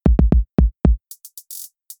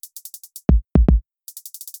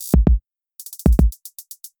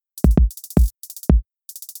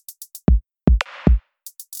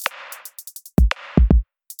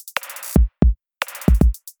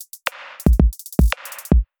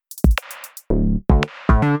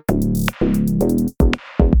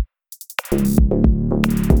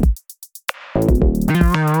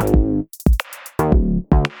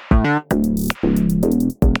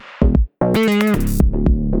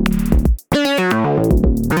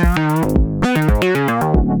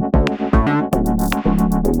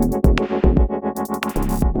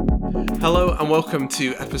Hello and welcome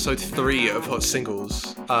to episode 3 of Hot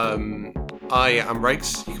Singles. I am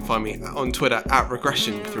Regs. You can find me on Twitter at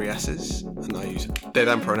regression3s's, and I use they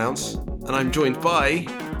them pronouns. And I'm joined by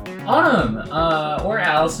Autumn, or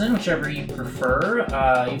Allison, whichever you prefer.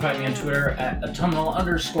 You can find me on Twitter at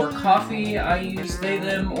autumnal_coffee. I use they,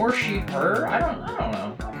 them, or she, her. I don't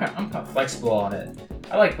know. I'm kind of flexible on it.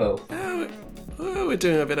 I like both. We're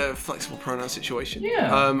doing a bit of flexible pronoun situation.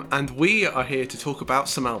 Yeah. And we are here to talk about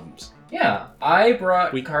some albums. Yeah, I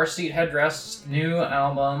brought Car Seat Headrest's new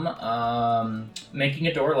album, Making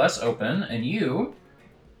a Door Less Open, and you?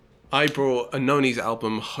 I brought ANOHNI's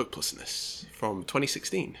album Hopelessness from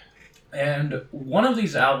 2016. And one of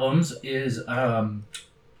these albums is a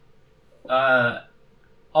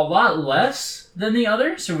lot less than the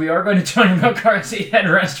other, so we are going to talk about Car Seat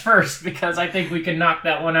Headrest first, because I think we can knock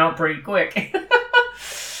that one out pretty quick.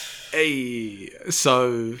 Hey,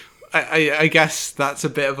 so I guess that's a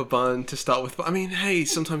bit of a burn to start with, but I mean, hey,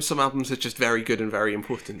 sometimes some albums are just very good and very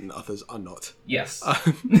important, and others are not. Yes.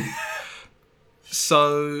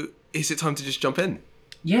 So, is it time to just jump in?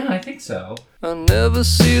 Yeah, I think so. I never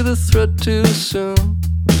see the threat too soon.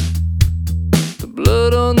 The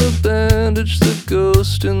blood on the bandage, the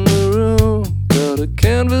ghost in the room. Got a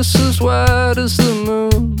canvas as wide as the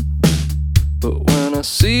moon. But when I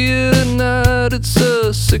see it at night, it's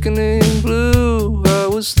a sickening blue. I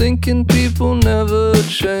was thinking people never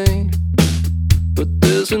change, but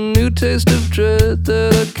there's a new taste of dread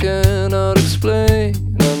that I cannot explain.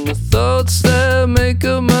 And the thoughts that make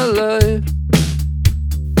up my life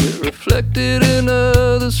get reflected in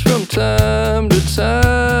others from time to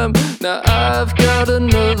time. Now I've got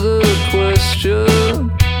another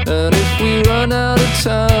question, and if we run out of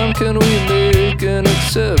time, can we make an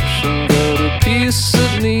exception? Got a piece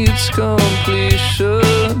that needs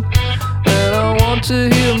completion, and I want to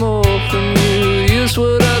hear more from you. Here's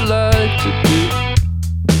what I'd like to do.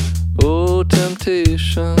 Oh,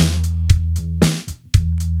 temptation,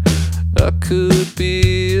 I could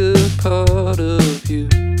be a part of you.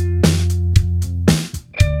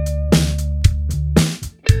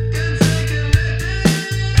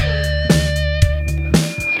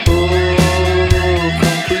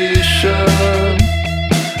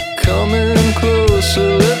 Coming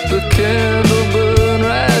closer, let the candle burn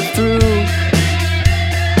right through.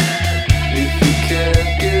 If you can't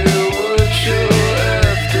get what you're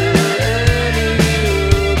after any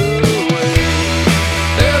other way,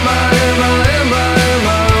 am I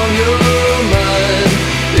on your mind?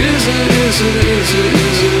 Is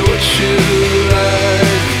it what you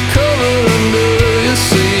like? Cover under your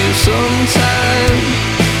sleeve sometime.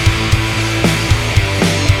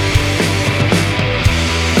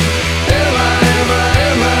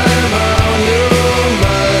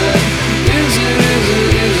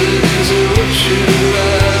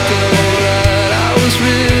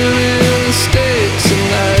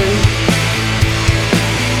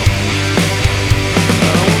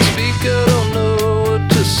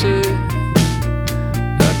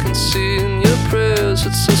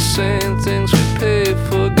 It's the same things we pay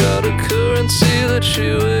for. Got a currency that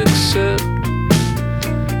you accept.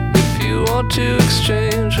 If you want to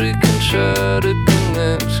exchange, we can try to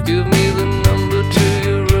connect. Give me the number to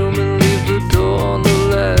your room and leave the door on the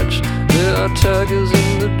latch. There are tigers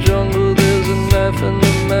in the jungle, there's a knife in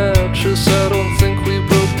the mattress. I don't think we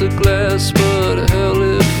broke the glass, but hell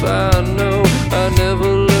if I know. I never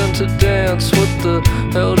learned to dance, what the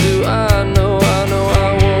hell do I know? I know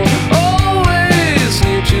I won't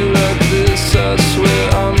need you like this, I swear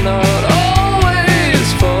I'm not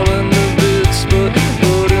always falling to bits, but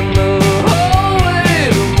in the hallway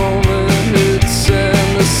the moment hits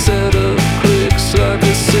and the setup clicks like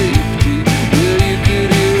a safety. Yeah, you could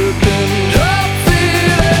hear a pin drop, feel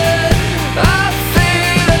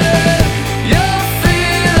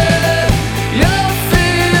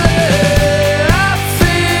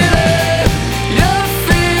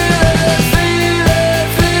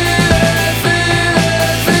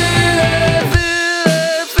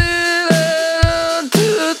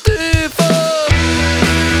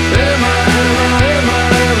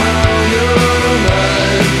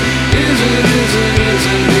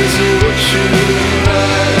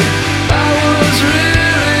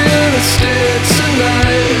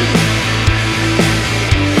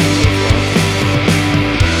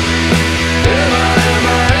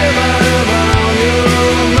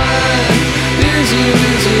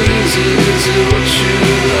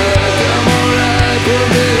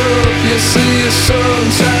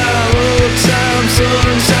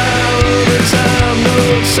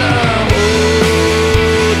outside.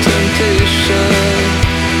 Oh, temptation,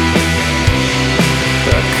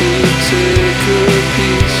 that could take a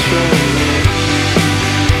piece from me.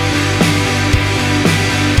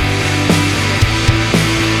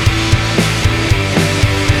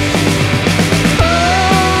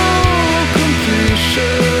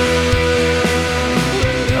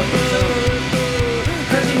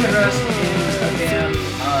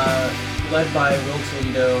 Led by Will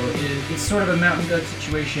Toledo. It's sort of a Mountain Goat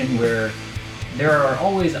situation where there are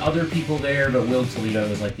always other people there, but Will Toledo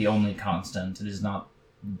is like the only constant. It is not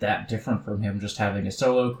that different from him just having a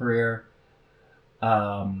solo career.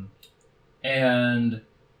 And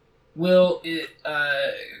Will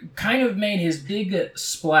kind of made his big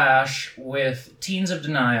splash with Teens of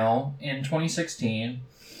Denial in 2016,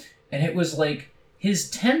 and it was like his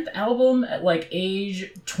 10th album at like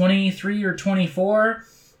age 23 or 24.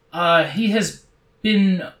 He has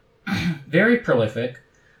been very prolific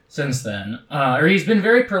since then, or he's been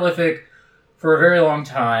very prolific for a very long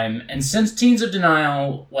time, and since Teens of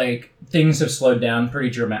Denial, like, things have slowed down pretty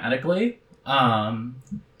dramatically, and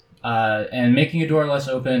Making a Door Less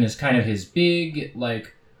Open is kind of his big,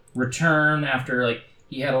 like, return after, like,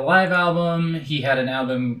 he had a live album, he had an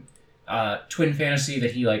album, Twin Fantasy,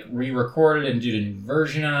 that he, like, re-recorded and did a new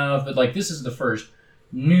version of, but, like, this is the first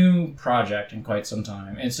new project in quite some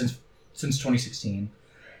time, and since 2016.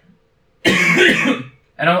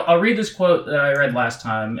 And I'll read this quote that I read last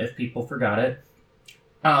time if people forgot it.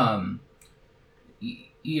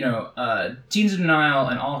 Teens of Denial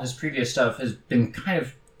and all his previous stuff has been kind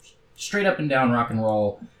of straight up and down rock and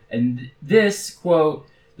roll, and this quote: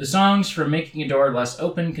 "The songs from Making a Door Less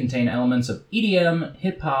Open contain elements of EDM,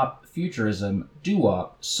 hip-hop, futurism,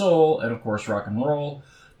 doo-wop, soul, and of course rock and roll.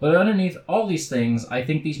 But underneath all these things, I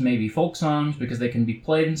think these may be folk songs because they can be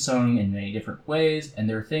played and sung in many different ways, and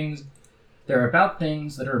they're about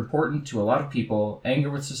things that are important to a lot of people: anger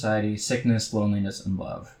with society, sickness, loneliness, and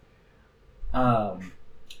love." And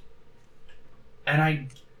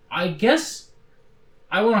I guess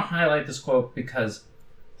I want to highlight this quote because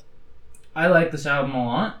I like this album a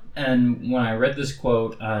lot, and when I read this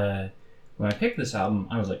quote, when I picked this album,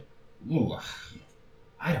 I was like, ooh,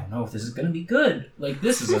 I don't know if this is going to be good. Like,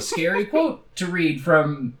 this is a scary quote to read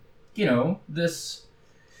from, this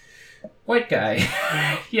white guy,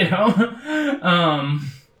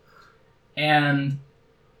 And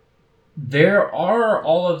there are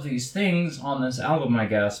all of these things on this album, I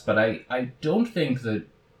guess, but I don't think that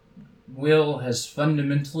Will has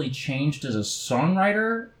fundamentally changed as a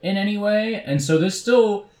songwriter in any way, and so this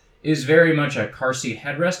still is very much a car seat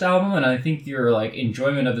headrest album, and I think your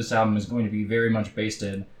enjoyment of this album is going to be very much based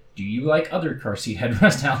in, do you like other car seat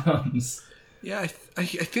headrest albums? Yeah, I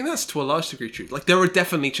think that's to a large degree true. Like, there are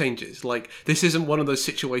definitely changes. Like, this isn't one of those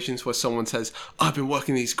situations where someone says, I've been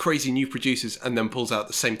working with these crazy new producers, and then pulls out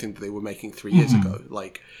the same thing that they were making 3 years ago.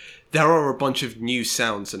 Like, there are a bunch of new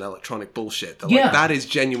sounds and electronic bullshit that, that is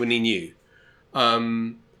genuinely new.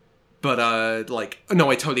 But no,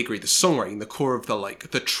 I totally agree. The songwriting, the core of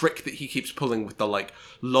the trick that he keeps pulling with the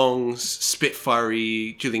long,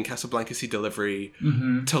 spitfirey Julian Casablancas-y delivery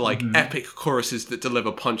to epic choruses that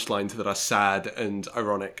deliver punchlines that are sad and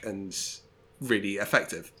ironic and really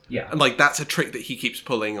effective. Yeah. And that's a trick that he keeps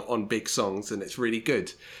pulling on big songs, and it's really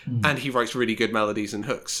good. And he writes really good melodies and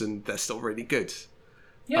hooks, and they're still really good.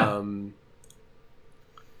 Yeah.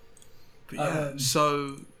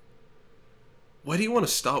 So where do you want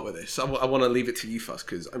to start with this? I want to leave it to you first,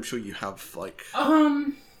 because I'm sure you have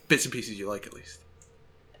bits and pieces you like, at least.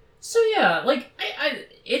 So yeah, I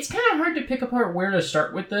it's kind of hard to pick apart where to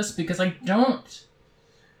start with this, because I don't.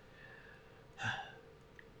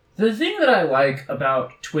 The thing that I like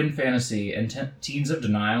about Twin Fantasy and Teens of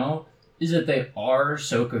Denial is that they are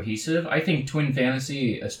so cohesive. I think Twin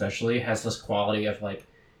Fantasy especially has this quality of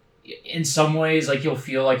in some ways, you'll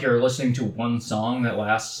feel like you're listening to one song that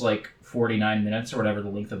lasts 49 minutes or whatever the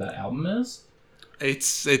length of that album is.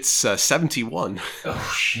 It's 71.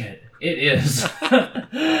 Oh shit, it is.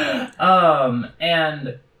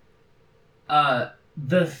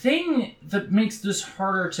 The thing that makes this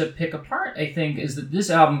harder to pick apart, I think, is that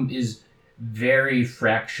this album is very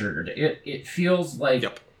fractured. It feels like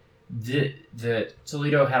that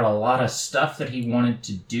Toledo had a lot of stuff that he wanted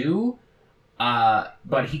to do,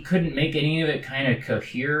 but he couldn't make any of it kind of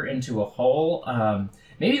cohere into a whole.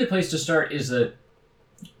 Maybe the place to start is that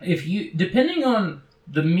depending on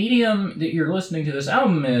the medium that you're listening to this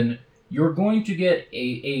album in, you're going to get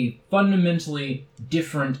a fundamentally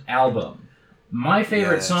different album. My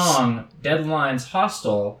favorite song, Deadline's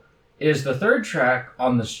Hostel, is the third track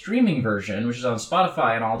on the streaming version, which is on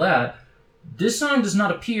Spotify and all that, this song does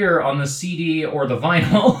not appear on the CD or the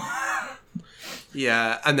vinyl.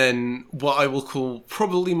 Yeah, and then what I will call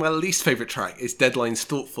probably my least favourite track is Deadline's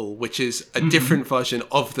Thoughtful, which is a different version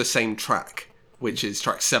of the same track, which is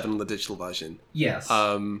track 7 on the digital version. Yes.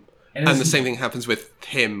 And the same thing happens with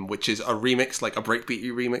Him, which is a remix, like a breakbeat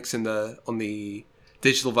remix on the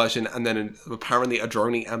digital version, and then apparently a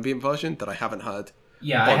droney ambient version that I haven't heard.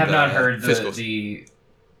 Yeah, I have not heard the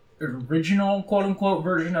original quote-unquote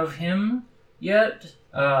version of Him yet.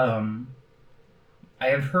 I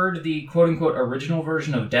have heard the quote-unquote original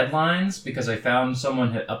version of Deadlines because I found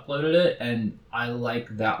someone had uploaded it, and I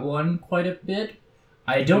like that one quite a bit.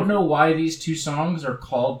 I don't know why these two songs are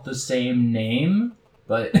called the same name,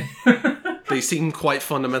 but... They seem quite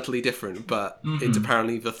fundamentally different, but it's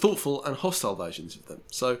apparently the thoughtful and hostile versions of them.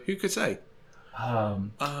 So who could say?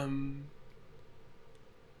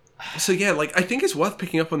 So yeah, like, I think it's worth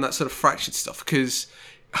picking up on that sort of fractured stuff, because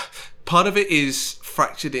part of it is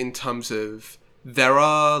fractured in terms of there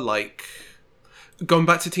are, like, going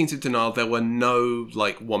back to Teens of Denial, there were no,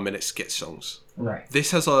 like, 1 minute skit songs. Right. This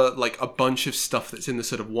has a bunch of stuff that's in the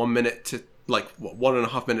sort of 1 minute to, like,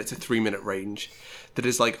 1.5 minute to 3 minute range that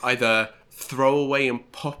is, like, either throwaway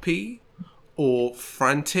and poppy or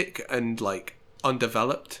frantic and, like,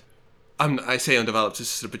 undeveloped. I say undeveloped as a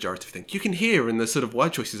sort of pejorative thing. You can hear in the sort of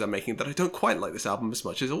word choices I'm making that I don't quite like this album as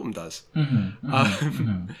much as Autumn does.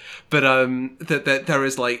 But there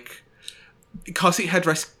is, like... Car Seat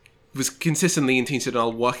Headrest was consistently in Teens of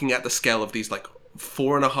Denial working at the scale of these, like,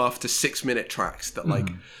 4.5 to 6 minute tracks that, like,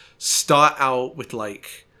 start out with,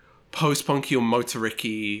 like, post-punky or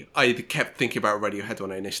motoricky. I kept thinking about Radiohead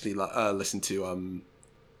when I initially listened to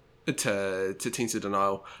Teens of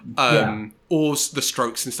Denial, or The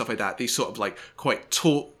Strokes and stuff like that. These sort of, like, quite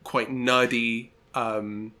taut, quite nerdy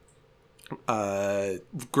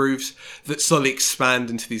grooves that slowly expand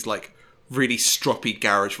into these, like, really stroppy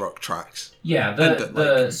garage rock tracks. Yeah,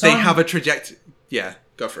 the song, they have a trajectory. Yeah,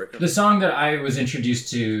 go for it. The song that I was introduced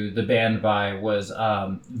to the band by was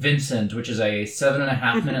Vincent, which is a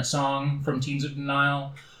 7.5 minute song from Teens of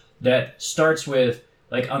Denial that starts with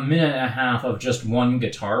like 1.5 minutes of just one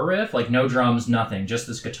guitar riff, like no drums, nothing, just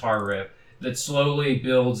this guitar riff that slowly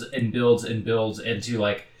builds and builds and builds into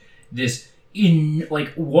like this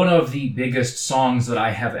one of the biggest songs that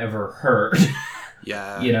I have ever heard.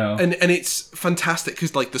 Yeah, you know, and it's fantastic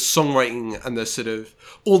because like the songwriting and the sort of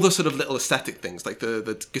all the sort of little aesthetic things, like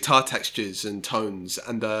the guitar textures and tones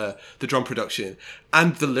and the drum production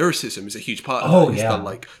and the lyricism is a huge part of that.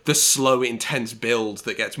 Like the slow, intense build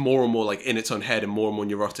that gets more and more like in its own head and more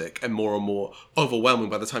neurotic and more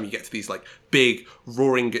overwhelming by the time you get to these like big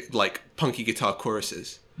roaring like punky guitar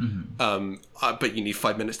choruses. But you need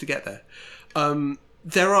 5 minutes to get there.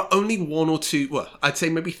 There are only 1 or 2, well, I'd say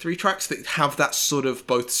maybe 3 tracks that have that sort of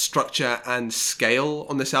both structure and scale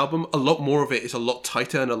on this album. A lot more of it is a lot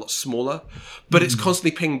tighter and a lot smaller, but it's constantly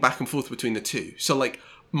pinging back and forth between the two. So, like,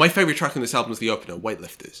 my favourite track on this album is the opener,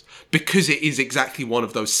 Weightlifters, because it is exactly one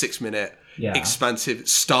of those 6 minute, expansive,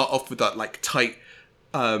 start off with that, like, tight,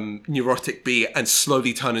 neurotic beat and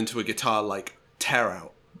slowly turn into a guitar, like, tear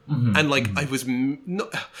out. And, like, I was...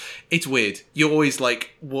 it's weird. You're always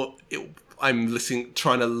like, what... I'm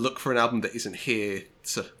trying to look for an album that isn't here,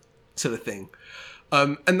 sort of thing.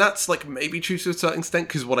 And that's like maybe true to a certain extent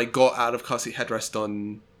because what I got out of Car Seat Headrest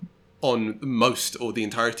on most or the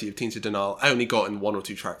entirety of Teens of Denial, I only got in 1 or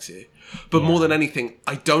 2 tracks here. But more than anything,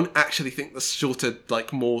 I don't actually think the shorter,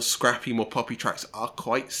 like more scrappy, more poppy tracks are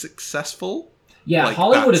quite successful. Yeah, like,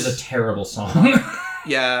 Hollywood is a terrible song.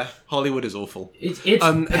 Yeah, Hollywood is awful. It's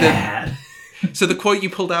bad. So the quote you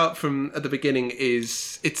pulled out from at the beginning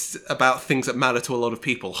is, it's about things that matter to a lot of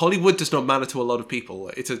people. Hollywood does not matter to a lot of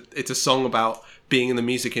people. It's a song about being in the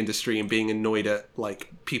music industry and being annoyed at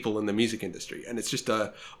like people in the music industry. And it's just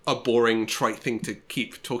a boring, trite thing to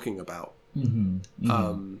keep talking about.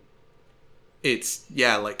 It's,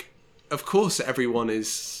 like, of course everyone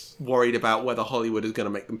is worried about whether Hollywood is going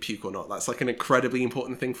to make them puke or not. That's like an incredibly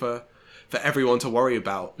important thing for everyone to worry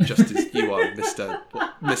about, just as you are, Mr.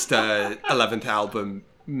 11th album,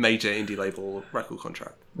 major indie label record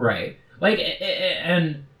contract. Right. Like,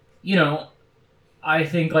 and, you know, I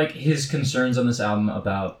think, like, his concerns on this album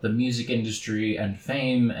about the music industry and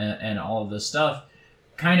fame and all of this stuff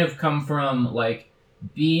kind of come from, like,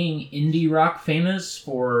 being indie rock famous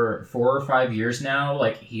for 4 or 5 years now.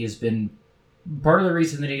 Like, he has been... Part of the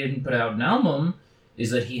reason that he didn't put out an album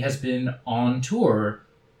is that he has been on tour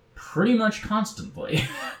pretty much constantly.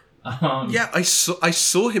 I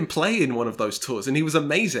saw him play in one of those tours, and he was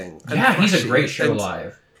amazing. Yeah, he's a great show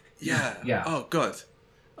live. Yeah. Oh god.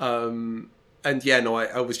 I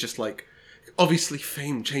was just like, obviously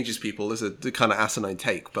fame changes people is a kind of asinine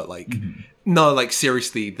take, but like, no, like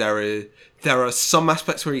seriously, there are some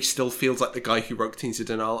aspects where he still feels like the guy who wrote Teens of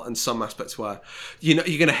Denial, and some aspects where, you know,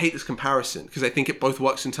 you're going to hate this comparison, because I think it both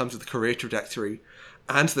works in terms of the career trajectory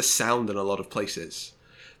and the sound in a lot of places.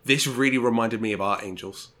 This really reminded me of Art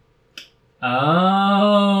Angels.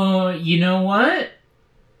 Oh, you know what?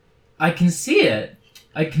 I can see it.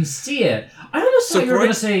 I almost thought you were going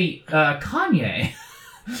to say Kanye.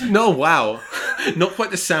 No, wow. Not quite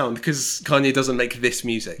the sound, because Kanye doesn't make this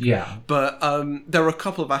music. Yeah. But there are a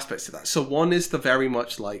couple of aspects to that. So one is the very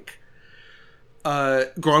much like...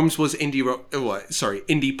 Grimes was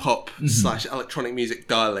indie pop / electronic music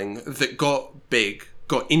darling that got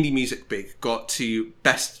indie music big, got to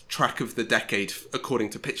best track of the decade according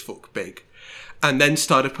to Pitchfork big, and then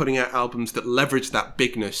started putting out albums that leveraged that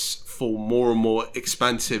bigness for more and more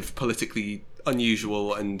expansive, politically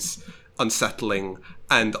unusual and unsettling,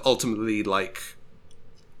 and ultimately like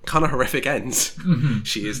kind of horrific ends.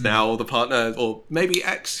 She is now the partner, or maybe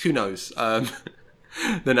ex, who knows,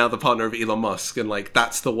 they're now the partner of Elon Musk, and like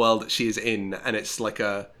that's the world that she is in, and it's like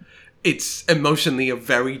it's emotionally a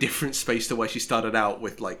very different space to where she started out,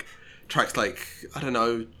 with like tracks like, I don't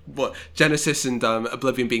know what, Genesis and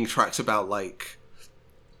Oblivion being tracks about like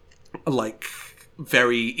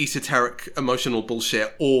very esoteric emotional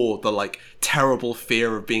bullshit, or the like terrible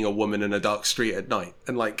fear of being a woman in a dark street at night,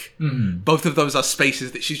 and like both of those are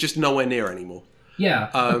spaces that she's just nowhere near anymore. Yeah,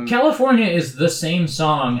 California is the same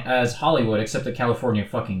song as Hollywood, except that California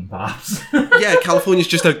fucking bops. Yeah, California's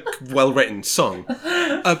just a well-written song.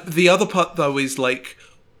 The other part, though, is like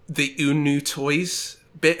the Unu Toys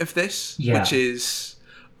bit of this, which is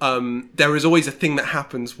there is always a thing that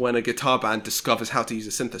happens when a guitar band discovers how to use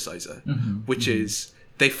a synthesizer, which is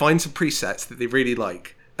they find some presets that they really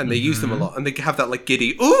like, and they use them a lot, and they have that like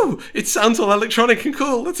giddy, ooh, it sounds all electronic and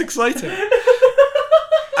cool, that's exciting.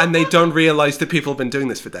 And they don't realize that people have been doing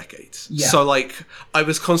this for decades. Yeah. So, like, I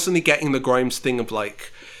was constantly getting the Grimes thing of,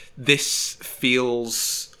 like, this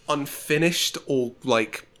feels unfinished, or,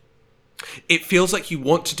 like, it feels like you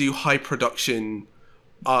want to do high production,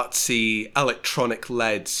 artsy,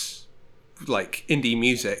 electronic-led, like, indie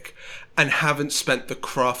music, and haven't spent the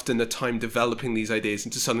craft and the time developing these ideas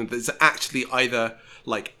into something that's actually either,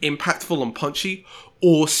 like, impactful and punchy,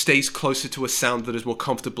 or stays closer to a sound that is more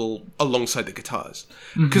comfortable alongside the guitars.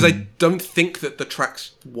 Because I don't think that the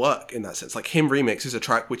tracks work in that sense. Like, Him Remix is a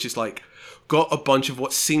track which is, like, got a bunch of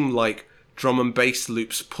what seem like drum and bass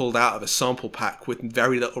loops pulled out of a sample pack with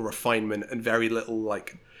very little refinement and very little,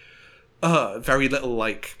 like,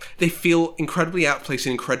 they feel incredibly outplaced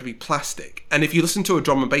and incredibly plastic. And if you listen to a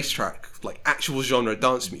drum and bass track, like actual genre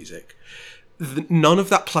dance music, none of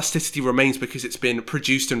that plasticity remains, because it's been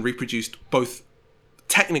produced and reproduced both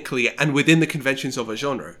technically and within the conventions of a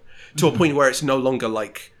genre, to a point where it's no longer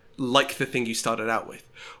like the thing you started out with.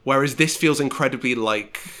 Whereas this feels incredibly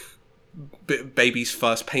like baby's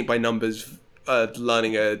first paint by numbers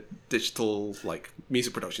learning a digital like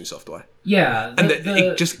music production software. Yeah,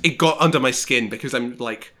 it got under my skin, because I'm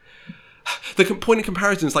like, the point of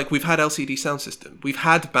comparison is like, we've had LCD Sound System, we've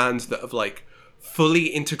had bands that have like fully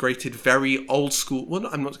integrated very old school, well,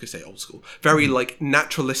 I'm not going to say old school, very like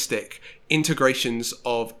naturalistic integrations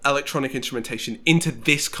of electronic instrumentation into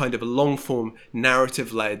this kind of a long form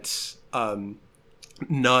narrative-led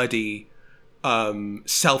nerdy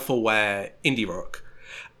self-aware indie rock,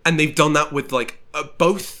 and they've done that with like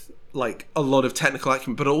both like a lot of technical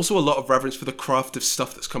acumen, but also a lot of reverence for the craft of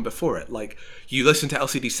stuff that's come before it. Like, you listen to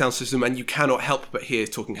LCD Sound System and you cannot help but hear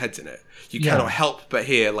Talking Heads in it. You cannot help but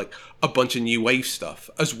hear like a bunch of new wave stuff,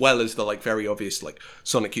 as well as the like very obvious like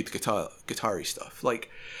Sonic Youth guitar-y stuff. Like,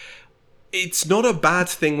 it's not a bad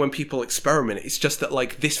thing when people experiment. It's just that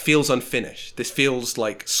like this feels unfinished. This feels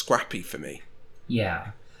like scrappy for me.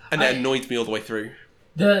 Yeah. And it annoyed me all the way through.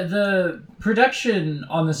 The production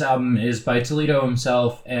on this album is by Toledo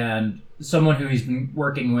himself and someone who he's been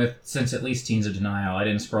working with since at least Teens of Denial. I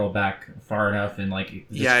didn't scroll back far enough in like.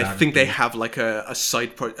 Yeah, I think they have like a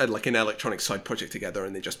side like an electronic side project together,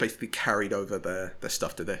 and they just basically carried over the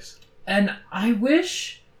stuff to this. And I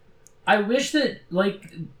wish that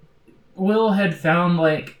like Will had found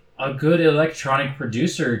like a good electronic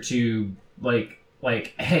producer to like,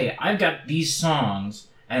 hey, I've got these songs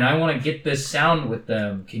and I want to get this sound with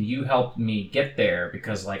them. Can you help me get there?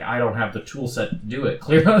 Because like I don't have the tool set to do it,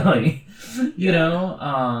 clearly. You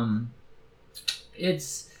know?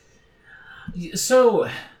 It's so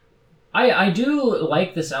I do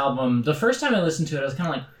like this album. The first time I listened to it, I was kind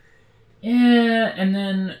of like, yeah, and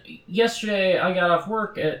then yesterday I got off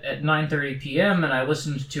work at 9:30 p.m. and I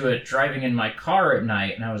listened to it driving in my car at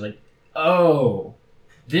night, and I was like, oh,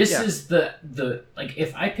 This is the like,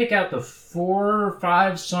 if I pick out the 4 or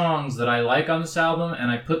 5 songs that I like on this album and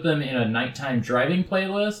I put them in a nighttime driving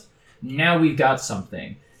playlist, now we've got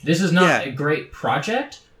something. This is not a great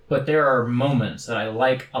project, but there are moments that I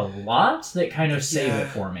like a lot that kind of save it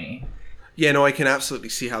for me. Yeah, no, I can absolutely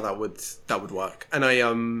see how that would work. And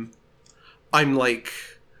I'm like,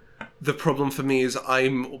 the problem for me is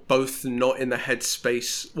I'm both not in the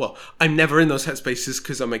headspace. Well, I'm never in those headspaces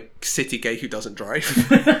because I'm a city gay who doesn't drive.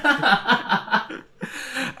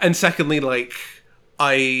 And secondly, like,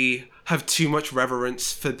 I have too much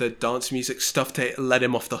reverence for the dance music stuff to let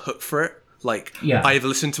him off the hook for it. Like, I've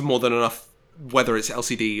listened to more than enough, whether it's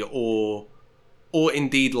LCD or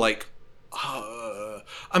indeed, like,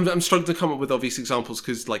 I'm struggling to come up with obvious examples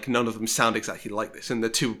because, like, none of them sound exactly like this. And the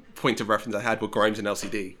 2 points of reference I had were Grimes and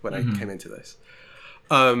LCD when I came into this.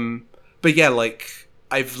 But yeah, like,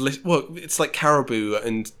 it's like Caribou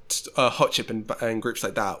and Hot Chip and groups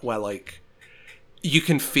like that, where, like, you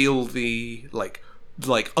can feel the, like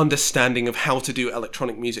understanding of how to do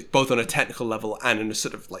electronic music, both on a technical level and in a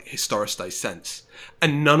sort of, like, historicized sense.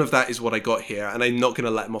 And none of that is what I got here, and I'm not going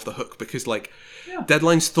to let him off the hook because, like,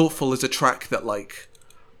 Deadline's Thoughtful is a track that, like,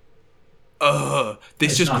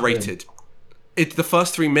 this just grated. The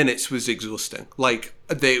first 3 minutes was exhausting. Like,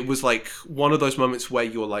 it was, like, one of those moments where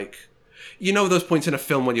you're, like, you know those points in a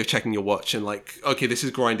film when you're checking your watch and, like, okay, this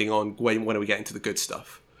is grinding on, when are we getting to the good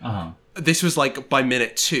stuff? This was, like, by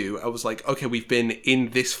minute 2, I was like, okay, we've been in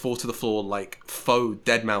this 4 to the floor, like, faux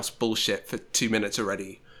deadmau5 bullshit for 2 minutes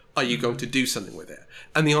already. Are you going to do something with it?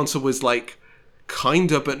 And the answer was, like,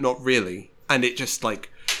 kinda, but not really. And it just, like,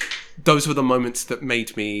 those were the moments that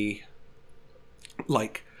made me,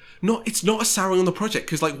 like, it's not a souring on the project,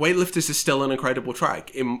 because, like, Weightlifters is still an incredible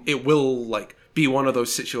track. It will, like, be one of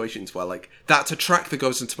those situations where, like, that's a track that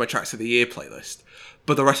goes into my Tracks of the Year playlist.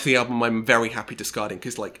 But the rest of the album I'm very happy discarding,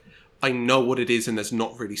 because, like, I know what it is and there's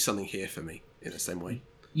not really something here for me in the same way.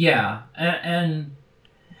 Yeah, and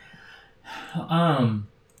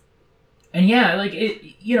yeah, like,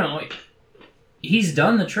 it, you know, he's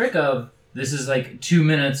done the trick of, this is, like, 2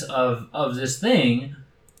 minutes of this thing,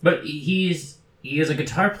 but he is a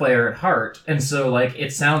guitar player at heart, and so, like,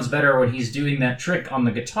 it sounds better when he's doing that trick on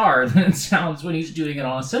the guitar than it sounds when he's doing it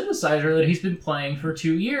on a synthesizer that he's been playing for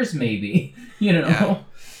 2 years, maybe, you know?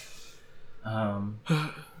 And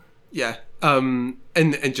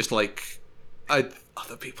just, like,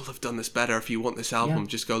 other people have done this better. If you want this album,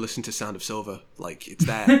 just go listen to Sound of Silver. Like, it's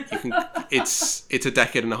there. You can. It's a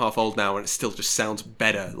decade and a half old now, and it still just sounds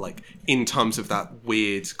better. Like, in terms of that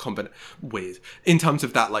in terms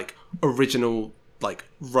of that, like, original, like,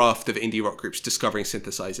 raft of indie rock groups discovering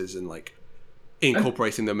synthesizers and, like,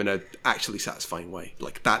 incorporating them in a actually satisfying way.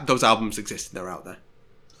 Like, that, those albums exist and they're out there.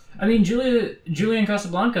 I mean, Julian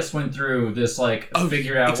Casablancas went through this, like,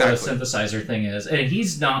 figured out what a synthesizer thing is, and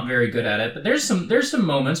he's not very good at it. But there's some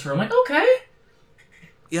moments where I'm like, okay,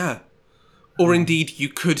 yeah. Or indeed, you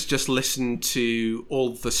could just listen to all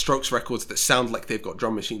the Strokes records that sound like they've got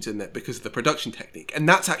drum machines in it because of the production technique, and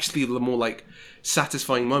that's actually the more, like,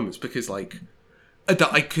 satisfying moments, because, like,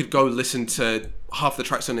 that I could go listen to half the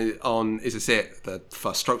tracks on Is This It, the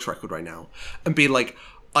first Strokes record right now, and be like,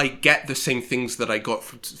 I get the same things that I got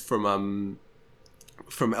from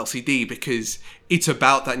LCD, because it's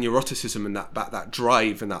about that neuroticism and that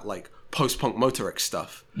drive and that, like, post-punk Motorex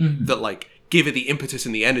stuff that, like, give it the impetus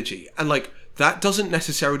and the energy. And, like, that doesn't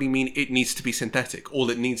necessarily mean it needs to be synthetic. All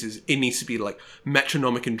it needs is, it needs to be, like,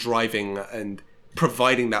 metronomic and driving and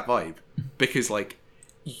providing that vibe. Because, like,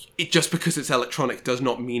 it just because it's electronic does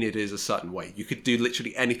not mean it is a certain way. You could do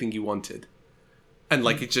literally anything you wanted. And,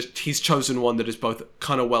 like, it's just, he's chosen one that is both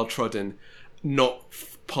kind of well-trodden, not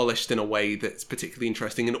polished in a way that's particularly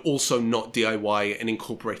interesting, and also not DIY and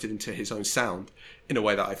incorporated into his own sound in a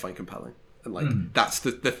way that I find compelling. And, like, that's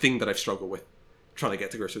the thing that I've struggled with trying to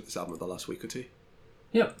get to grips with this album the last week or two.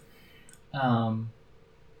 Yep. So,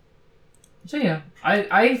 yeah.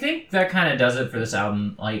 I think that kind of does it for this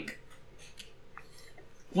album. Like,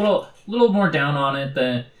 little more down on it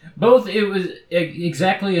than... Both, it was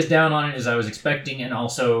exactly as down on it as I was expecting, and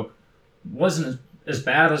also wasn't as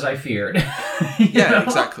bad as I feared. Yeah,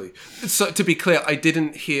 exactly. So, to be clear, I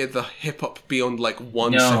didn't hear the hip-hop beyond, like,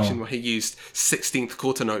 one section where he used 16th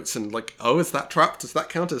quarter notes and, like, oh, is that trap? Does that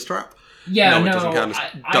count as trap? Yeah, no. It doesn't count.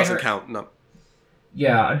 Doesn't count, no.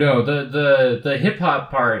 Yeah, no, the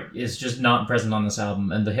hip-hop part is just not present on this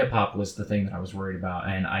album, and the hip-hop was the thing that I was worried about,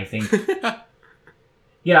 and I think...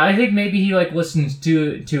 Yeah, I think maybe he, like, listened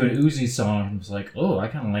to an Uzi song and was like, oh, I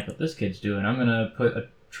kind of like what this kid's doing. I'm going to put a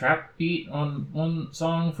trap beat on one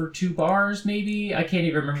song for 2 bars, maybe? I can't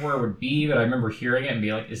even remember where it would be, but I remember hearing it and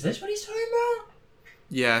be like, is this what he's talking about?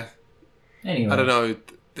 Yeah. Anyway. I don't know.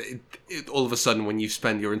 All of a sudden, when you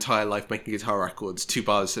spend your entire life making guitar records, 2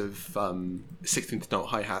 bars of 16th note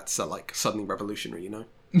hi-hats are like suddenly revolutionary, you know?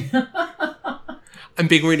 I'm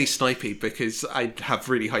being really snipey because I have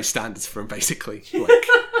really high standards for him, basically. Like,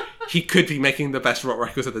 he could be making the best rock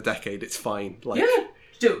records of the decade. It's fine. Like, yeah.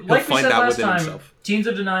 Dude, like we said last time, himself. Teens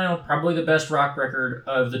of Denial, probably the best rock record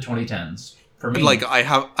of the 2010s. For me. Like, I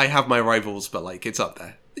have my rivals, but like, it's up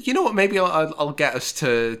there. You know what? Maybe I'll get us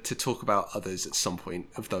to talk about others at some point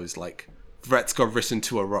of those, like, let's go listen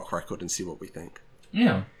to a rock record and see what we think.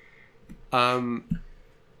 Yeah. How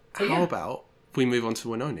about we move on to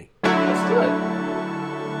ANOHNI? Let's do it.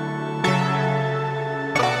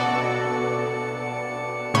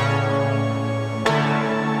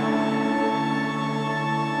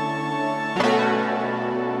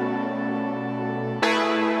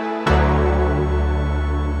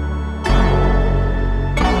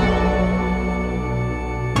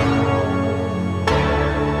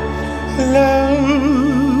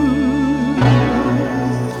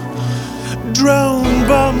 Drowned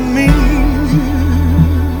by me,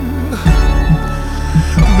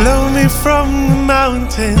 blow me from the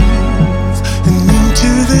mountains and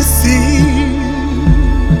into the sea,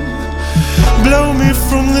 blow me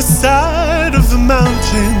from the side of the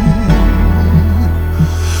mountain,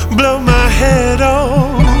 blow my head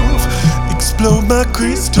off, explode my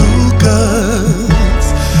crystal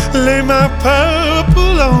guts, lay my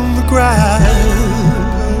purple on the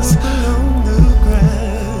grass.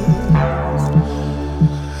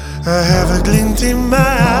 I have a glint in my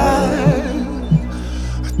eye,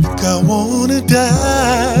 I think I wanna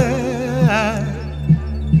die, I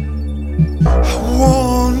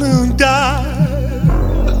wanna die,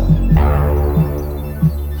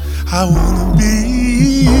 I wanna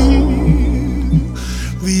be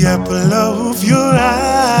the apple of your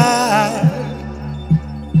eye.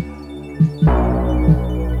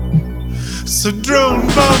 So drone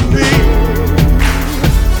bomb me,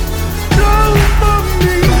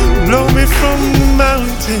 blow me from the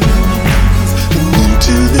mountains and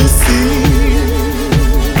into the sea,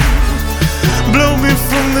 blow me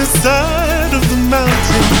from the side of the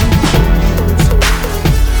mountains,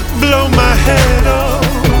 blow my head off,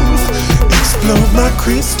 explode my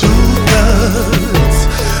crystal guts,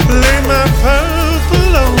 lay my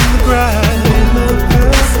purple on the grass, lay my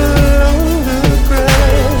purple on the grass.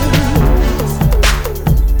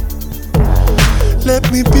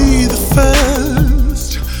 Let me be the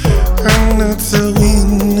first, I'm not so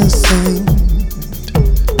innocent.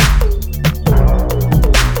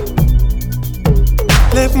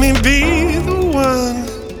 Let me be the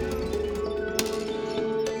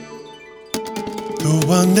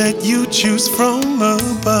one that you choose from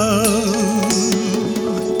above.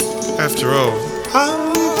 After all,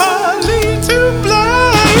 I'm partly to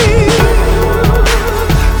blame,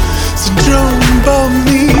 so don't bomb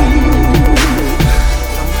me.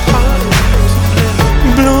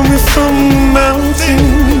 Blow me from the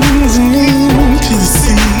mountains and into the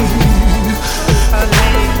sea.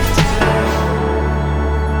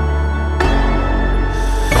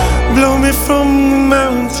 Blow me from the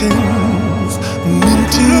mountains and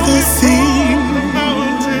into the sea.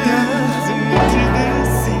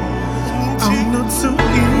 I'm not so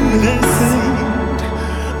innocent.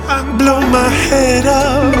 I blow my head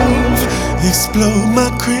off, explode my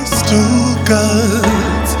crystal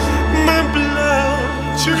guts. My blood,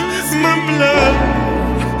 my blood,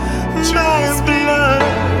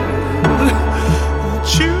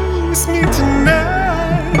 choose me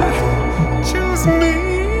tonight, choose me.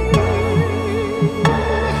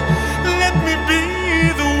 Let me be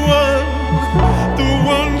the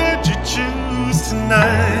one that you choose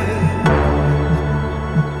tonight.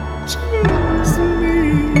 Choose me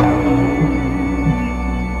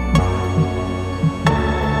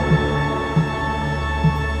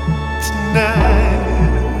tonight.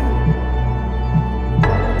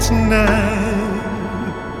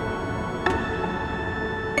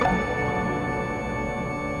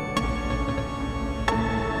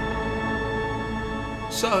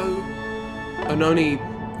 So, ANOHNI,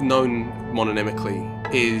 known mononymically,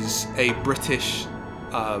 is a British,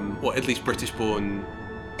 or at least British-born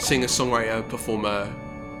singer-songwriter, performer,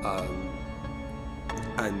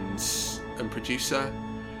 and producer.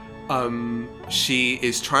 She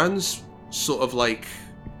is trans, sort of like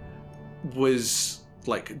was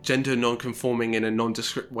like gender non-conforming in a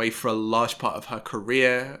nondescript way for a large part of her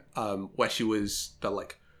career, where she was the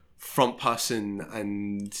like front person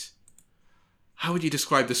and how would you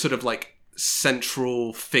describe the sort of like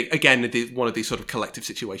central again one of these sort of collective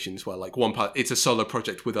situations where like one part it's a solo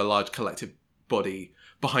project with a large collective body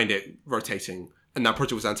behind it rotating, and that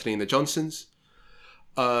project was Anthony and the Johnsons.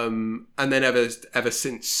 And then ever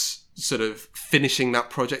since sort of finishing that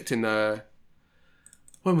project in the,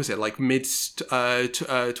 when was it, like mid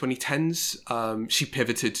 2010s, she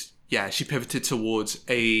pivoted towards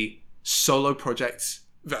a solo project,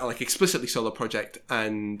 like explicitly solo project,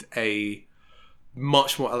 and a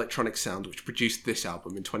much more electronic sound, which produced this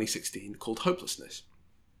album in 2016 called Hopelessness.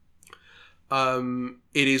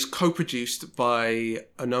 It is co-produced by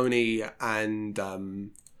ANOHNI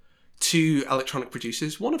and two electronic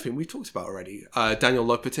producers, one of whom we've talked about already, Daniel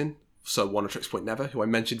Lopatin, so One Tricks Point Never, who I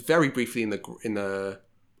mentioned very briefly in the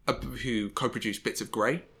who co-produced bits of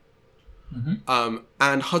Grey,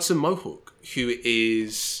 and Hudson Mohawk, who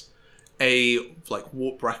is a like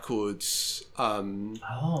Warp Records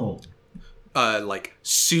like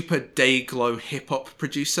super day glow hip hop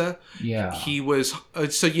producer. Yeah, he was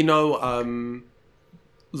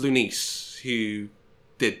Lunice, who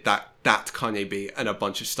did that Kanye beat and a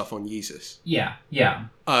bunch of stuff on Yeezus. Yeah.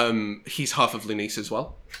 He's half of Lunice as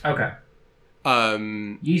well. Okay.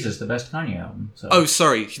 Yeezus, the best Kanye album. So. Oh,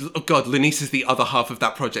 sorry. Oh, God, Lunice is the other half of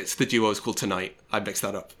that project. The duo is called Tonight. I mixed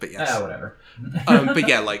that up, but yes. Whatever. But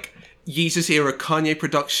yeah, like Yeezus era Kanye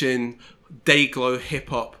production, day glow hip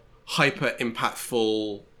hop, hyper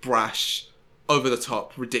impactful, brash, over the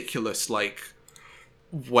top, ridiculous. Like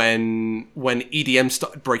when EDM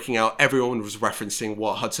started breaking out, everyone was referencing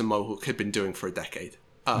what Hudson Mohawk had been doing for a decade.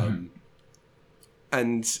 And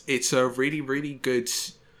it's a really, really good,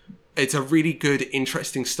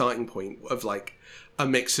 interesting starting point of like a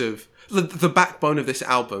mix of the backbone of this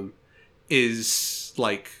album is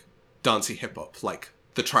like dancey hip hop, like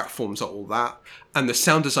the track forms are all that, and the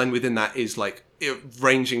sound design within that is like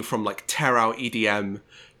ranging from like tear out EDM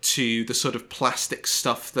to the sort of plastic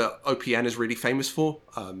stuff that OPN is really famous for,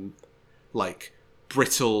 like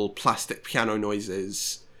brittle plastic piano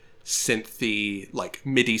noises, synthy, like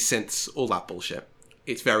MIDI synths, all that bullshit.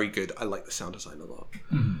 It's very good. I like the sound design a lot.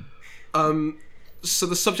 So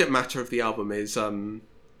the subject matter of the album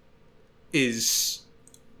is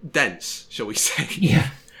dense, shall we say? Yeah.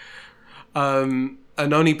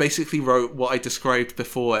 ANOHNI basically wrote what I described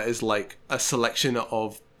before as like a selection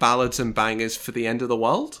of ballads and bangers for the end of the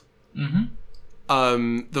world.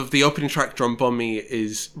 The opening track, Drum Bomb Me,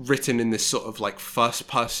 is written in this sort of like first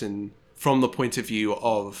person from the point of view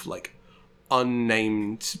of like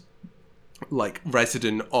unnamed like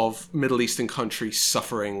resident of Middle Eastern country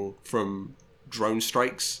suffering from drone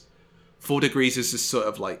strikes. 4 Degrees is this sort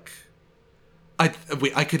of like, I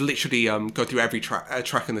could literally go through every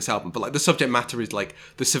track in this album, but like the subject matter is like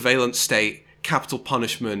the surveillance state, capital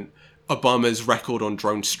punishment, Obama's record on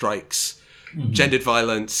drone strikes, gendered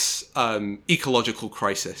violence, ecological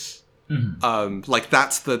crisis. Like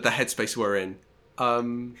that's the headspace we're in.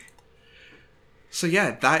 So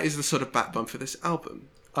yeah, that is the sort of backbone for this album.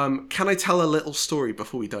 Can I tell a little story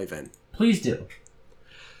before we dive in? Please do.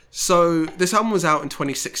 So this album was out in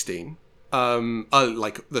 2016,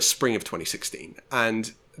 like the spring of 2016,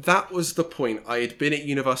 and that was the point I had been at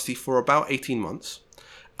university for about 18 months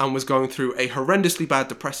and was going through a horrendously bad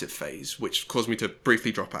depressive phase, which caused me to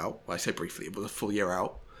briefly drop out. Well, I say briefly, it was a full year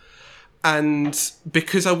out. And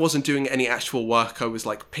because I wasn't doing any actual work, I was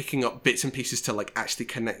like picking up bits and pieces to like actually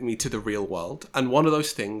connect me to the real world. And one of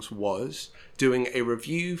those things was doing a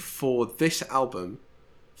review for this album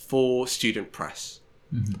for Student Press.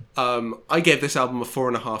 I gave this album a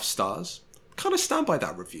 4.5 stars. Kind of stand by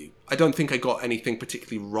that review. I don't think I got anything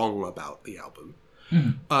particularly wrong about the album.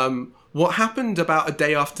 What happened about a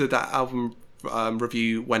day after that album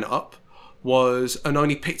review went up was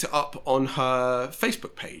ANOHNI picked it up on her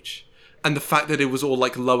Facebook page. And the fact that it was all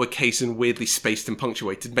like lowercase and weirdly spaced and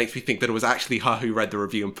punctuated makes me think that it was actually her who read the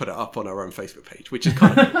review and put it up on her own Facebook page, which is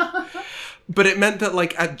kind of cool. But it meant that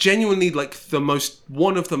like at genuinely like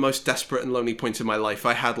one of the most desperate and lonely points in my life,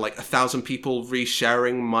 I had like 1,000 people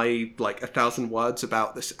resharing my like 1,000 words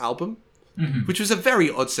about this album, which was a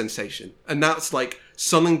very odd sensation. And that's like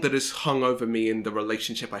something that has hung over me in the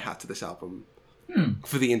relationship I had to this album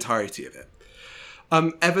for the entirety of it.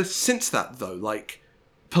 Ever since that though, like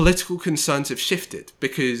political concerns have shifted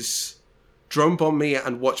because Drone Bomb Me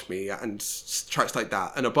and Watch Me and tracks like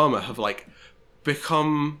that and Obama have like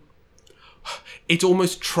become, it's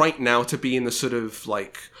almost trite now to be in the sort of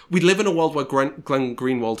like, we live in a world where Glenn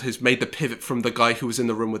Greenwald has made the pivot from the guy who was in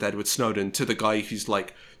the room with Edward Snowden to the guy who's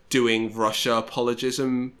like doing Russia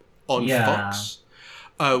apologism on Fox.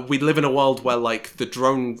 We live in a world where like the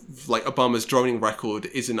drone, like Obama's droning record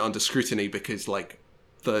isn't under scrutiny because like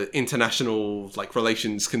the international like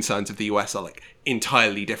relations concerns of the US are like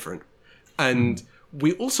entirely different. And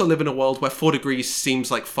we also live in a world where 4 Degrees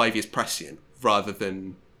seems like 5 years prescient rather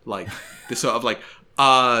than like this sort of like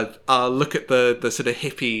look at the sort of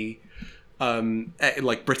hippie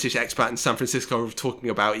like British expat in San Francisco talking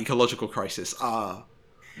about ecological crisis.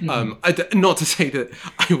 Not to say that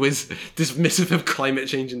I was dismissive of climate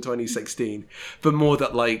change in 2016, but more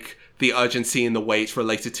that like the urgency and the way it's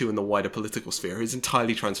related to in the wider political sphere is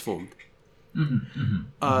entirely transformed.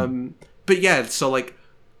 But yeah, so like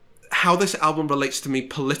how this album relates to me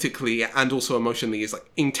politically and also emotionally is like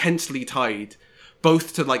intensely tied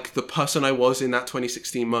both to like the person I was in that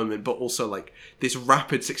 2016 moment, but also like this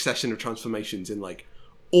rapid succession of transformations in like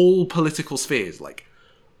all political spheres, like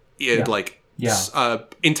internally,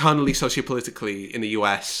 sociopolitically in the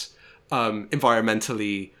US,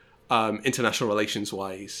 environmentally, international relations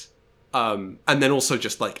wise, and then also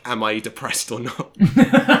just like, am I depressed or not?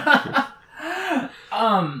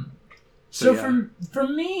 So for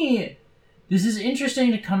me, this is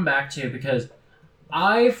interesting to come back to because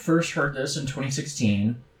I first heard this in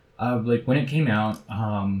 2016, like when it came out.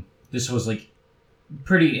 This was like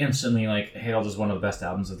pretty instantly like hailed as one of the best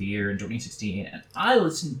albums of the year in 2016, and I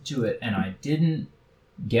listened to it and I didn't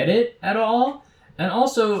get it at all. And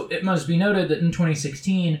also, it must be noted that in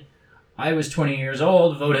 2016, I was 20 years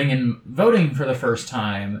old, voting for the first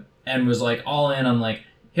time, and was like all in on like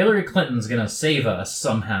Hillary Clinton's gonna save us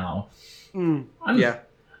somehow. And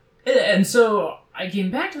so I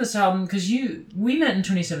came back to this album because we met in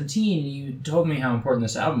 2017. You told me how important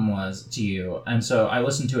this album was to you, and so I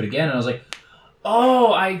listened to it again, and I was like,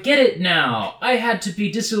 oh, I get it now. I had to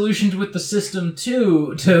be disillusioned with the system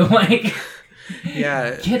too to like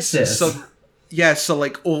get this. So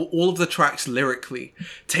like all of the tracks lyrically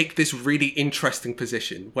take this really interesting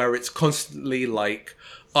position where it's constantly like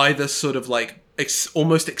either sort of like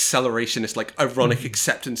almost accelerationist, like ironic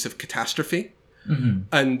acceptance of catastrophe.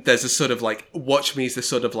 And there's a sort of like, Watch Me is this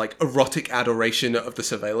sort of like erotic adoration of the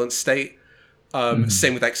surveillance state.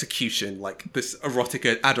 Same with Execution, like this erotic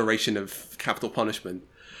adoration of capital punishment.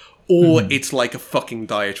 Or it's like a fucking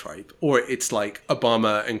diatribe. Or it's like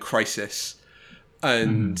Obama and Crisis.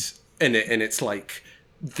 And it's like,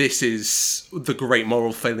 this is the great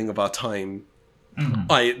moral failing of our time.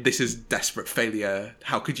 This is desperate failure.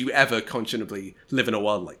 How could you ever conscionably live in a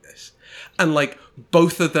world like this? And like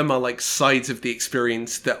both of them are like sides of the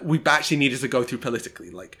experience that we actually needed to go through politically.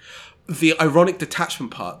 Like the ironic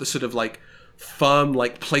detachment part, the sort of like firm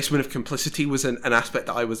like placement of complicity was an aspect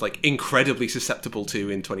that I was like incredibly susceptible to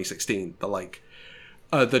in 2016. The like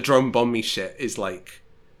the drone bomb me shit is like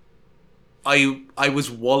I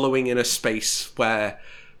was wallowing in a space where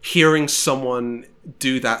hearing someone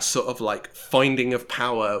do that sort of like finding of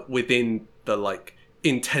power within the like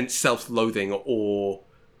intense self-loathing or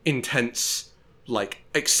intense like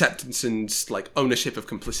acceptance and like ownership of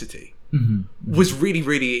complicity was really,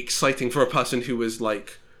 really exciting for a person who was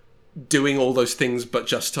like doing all those things but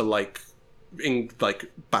just to like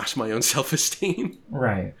bash my own self-esteem.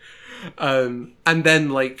 Right. And then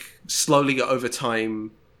like slowly over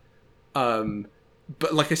time,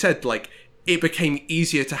 but like I said, like it became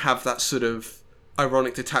easier to have that sort of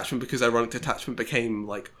ironic detachment because ironic detachment became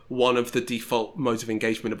like one of the default modes of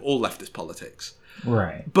engagement of all leftist politics.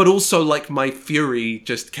 Right. But also like my fury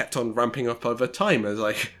just kept on ramping up over time as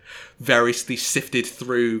I variously sifted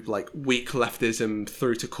through like weak leftism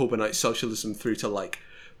through to Corbynite socialism through to like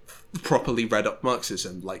properly read up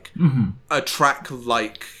Marxism. Like a track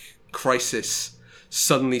like Crisis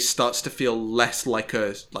suddenly starts to feel less like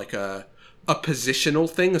a positional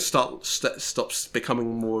thing. Stops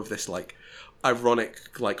becoming more of this like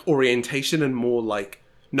ironic like orientation and more like,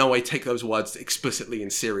 no, I take those words explicitly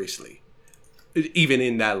and seriously, even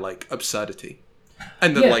in their like absurdity.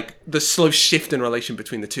 And then like the slow shift in relation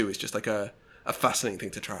between the two is just like a fascinating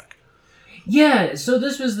thing to track. Yeah, so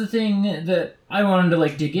this was the thing that I wanted to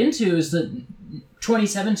like dig into, is that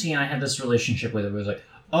 2017 I had this relationship with it. It was like,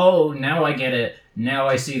 oh, now I get it. Now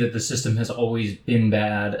I see that the system has always been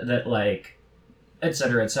bad, that like, et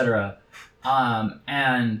cetera, et cetera.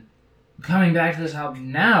 And coming back to this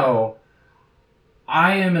album now,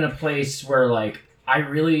 I am in a place where like, I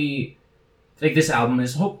really think this album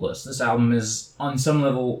is hopeless. This album is on some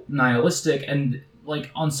level nihilistic, and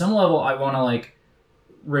like on some level I want to like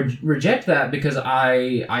reject that, because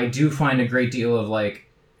I do find a great deal of like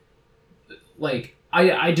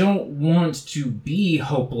I don't want to be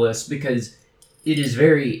hopeless, because it is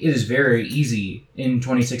very easy in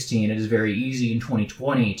 2016. It is very easy in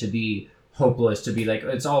 2020 to be hopeless, to be like,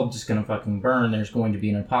 it's all just gonna fucking burn. There's going to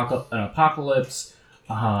be an apocalypse.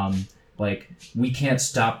 Like we can't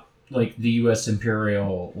stop like the U.S.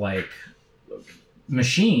 imperial like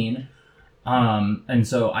machine. And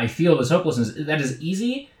so I feel this hopelessness. That is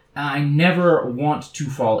easy, I never want to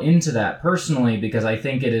fall into that personally, because I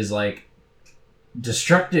think it is like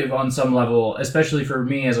destructive on some level, especially for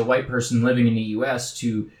me as a white person living in the US,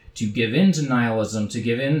 to give into nihilism, to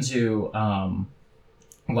give into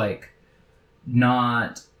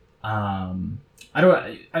not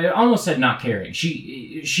I almost said not caring.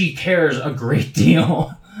 She cares a great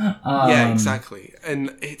deal. Yeah, exactly.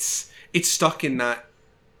 And it's stuck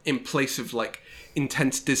in place of like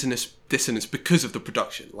intense dissonance because of the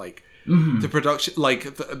production. Like the production, like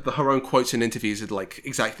her own quotes and interviews are like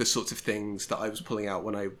exactly the sorts of things that I was pulling out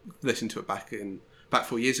when I listened to it back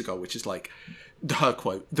 4 years ago, which is like her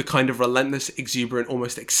quote: "The kind of relentless, exuberant,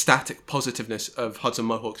 almost ecstatic positiveness of Hudson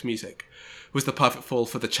Mohawk's music was the perfect fall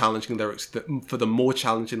for the challenging lyrics, for the more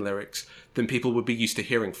challenging lyrics than people would be used to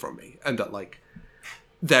hearing from me." And that like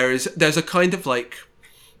there's a kind of like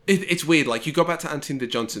it's weird. Like you go back to Anthony the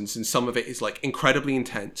Johnsons, and some of it is like incredibly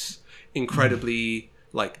intense, incredibly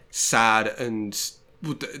like sad, and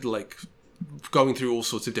like going through all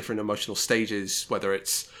sorts of different emotional stages, whether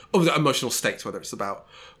it's emotional states, whether it's about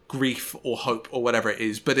grief or hope or whatever it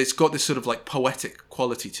is. But it's got this sort of like poetic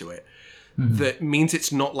quality to it that means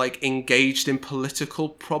it's not like engaged in political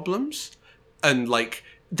problems, and like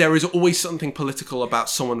there is always something political about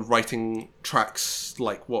someone writing tracks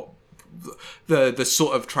like what the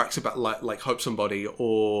sort of tracks about like Hope Somebody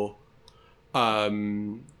or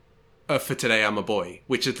For Today I'm a Boy,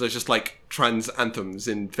 which is just like trans anthems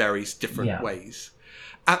in various different ways.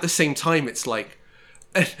 At the same time, it's like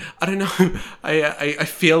I don't know, I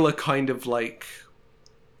feel a kind of like,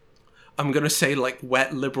 I'm gonna say like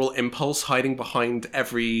wet liberal impulse hiding behind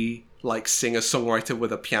every like singer-songwriter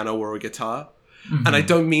with a piano or a guitar. And I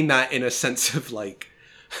don't mean that in a sense of like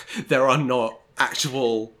there are not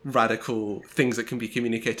actual radical things that can be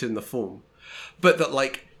communicated in the form, but that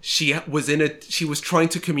like she was trying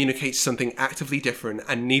to communicate something actively different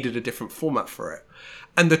and needed a different format for it.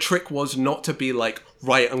 And the trick was not to be like,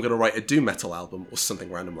 right, I'm going to write a doom metal album or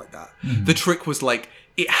something random like that. The trick was like,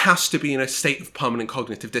 it has to be in a state of permanent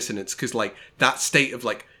cognitive dissonance, because like that state of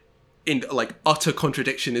like in like utter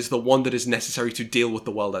contradiction is the one that is necessary to deal with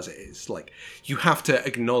the world as it is. Like you have to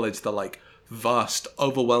acknowledge the like vast,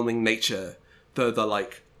 overwhelming nature, the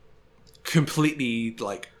like completely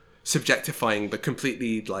like subjectifying, the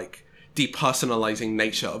completely like depersonalizing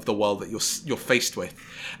nature of the world that you're faced with,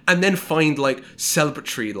 and then find like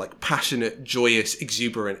celebratory, like passionate, joyous,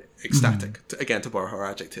 exuberant, ecstatic, to borrow her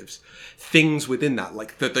adjectives, things within that,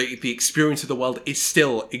 like the experience of the world is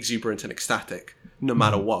still exuberant and ecstatic no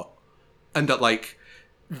matter what. And that like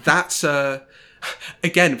that's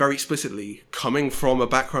again very explicitly coming from a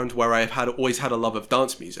background where I've always had a love of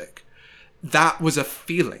dance music. That was a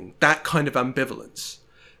feeling, that kind of ambivalence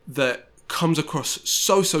that comes across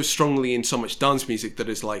so strongly in so much dance music that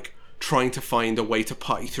is like trying to find a way to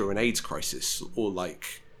party through an AIDS crisis or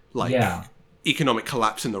like economic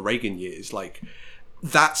collapse in the Reagan years. Like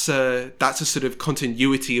that's a sort of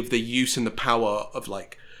continuity of the use and the power of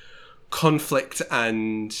like conflict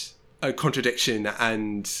and contradiction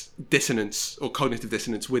and dissonance or cognitive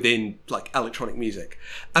dissonance within like electronic music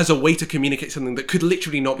as a way to communicate something that could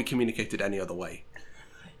literally not be communicated any other way.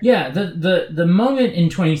 Yeah, the moment in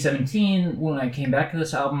 2017 when I came back to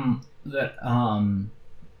this album that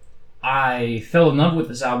I fell in love with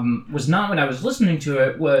this album was not when I was listening to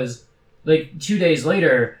it, was like 2 days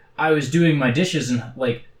later I was doing my dishes and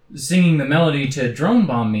like singing the melody to Drone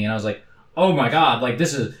Bomb Me, and I was like, oh my god, like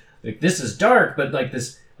this is dark, but like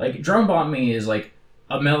this like Drone Bomb Me is like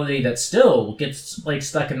a melody that still gets like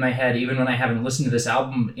stuck in my head even when I haven't listened to this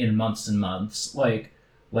album in months and months. Like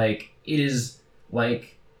it is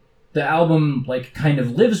like the album like kind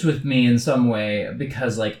of lives with me in some way,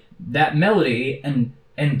 because like that melody and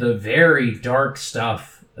the very dark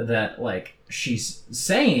stuff that like she's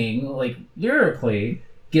saying like lyrically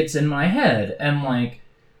gets in my head and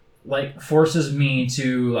like forces me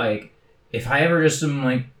to like, if I ever just am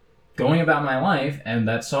like going about my life and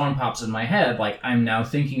that song pops in my head, like I'm now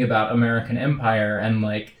thinking about American Empire and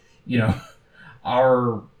like, you know,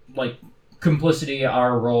 our like complicity,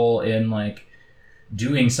 our role in like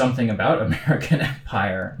doing something about American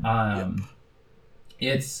Empire.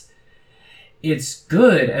 It's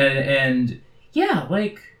good, and yeah,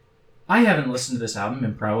 like I haven't listened to this album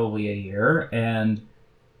in probably a year, and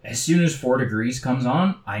as soon as 4 Degrees comes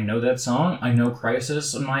on, I know that song. I know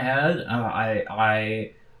Crisis in my head.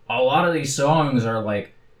 A lot of these songs are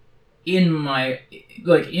like in my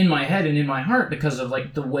head and in my heart because of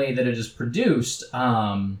like the way that it is produced,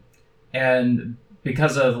 and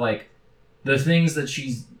because of like the things that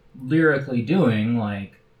she's lyrically doing,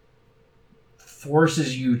 like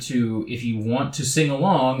forces you to, if you want to sing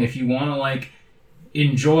along, if you want to like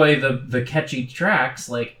enjoy the catchy tracks,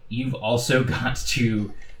 like, you've also got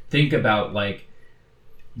to think about, like,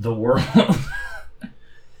 the world.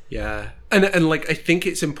 Yeah. And like, I think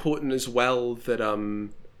it's important as well that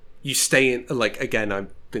you stay in, like, again,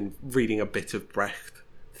 I've been reading a bit of Brecht,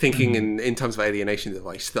 thinking in terms of alienation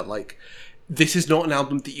device, that, like, this is not an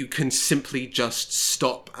album that you can simply just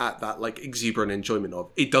stop at that, like, exuberant enjoyment of.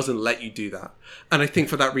 It doesn't let you do that. And I think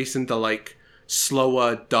for that reason, the, like,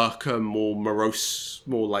 slower, darker, more morose,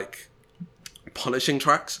 more, like, punishing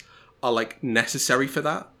tracks are, like, necessary for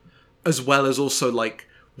that. As well as also, like,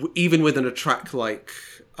 even within a track like,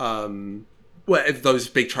 well, those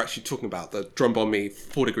big tracks you're talking about, the Drum Bomb Me,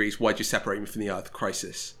 4 Degrees, Why'd You Separate Me from the Earth,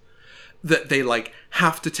 Crisis, that they, like,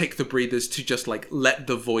 have to take the breathers to just, like, let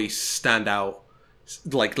the voice stand out,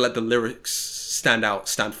 like, let the lyrics stand out,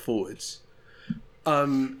 stand forwards,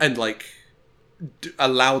 and, like,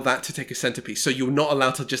 allow that to take a centerpiece. So you're not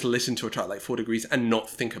allowed to just listen to a track like 4 Degrees and not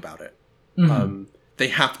think about it. They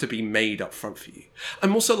have to be made up front for you.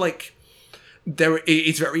 I'm also, like,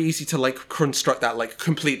 it's very easy to, like, construct that, like,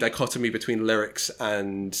 complete dichotomy between lyrics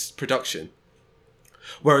and production.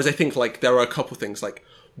 Whereas I think, like, there are a couple things, like,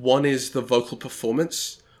 one is the vocal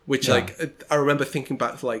performance, which, like, I remember thinking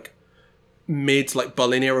back to, like, like,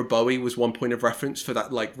 Berlin era Bowie was one point of reference for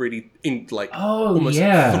that, like, really, almost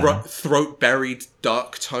throat buried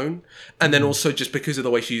dark tone. And then also, just because of the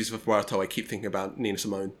way she uses vibrato, I keep thinking about Nina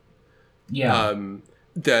Simone. Yeah.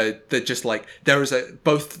 The just, like, there is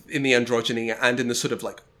both in the androgyny and in the sort of,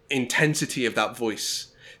 like, intensity of that voice,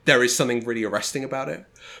 there is something really arresting about it.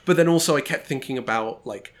 But then also I kept thinking about,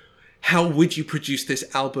 like, how would you produce this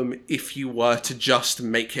album if you were to just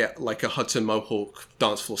make it like a Hudson Mohawk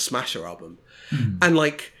dance floor smasher album? And,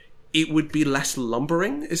 like, it would be less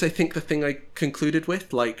lumbering, is I think the thing I concluded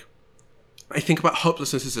with. Like, I think about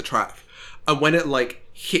Hopelessness as a track, and when it, like,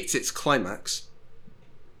 hits its climax,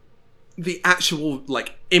 the actual,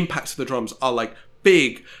 like, impacts of the drums are, like,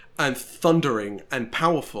 big and thundering and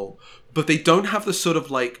powerful, but they don't have the sort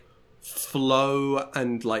of, like, flow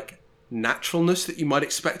and, like, naturalness that you might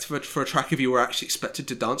expect for a track if you were actually expected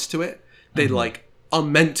to dance to it. They, like, are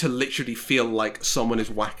meant to literally feel like someone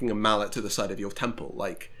is whacking a mallet to the side of your temple,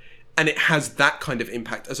 like, and it has that kind of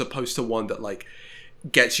impact as opposed to one that, like,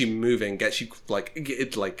 gets you moving, gets you, like,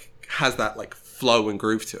 it, like, has that, like, flow and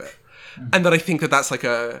groove to it. And that I think that that's, like,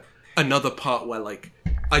 another part where, like,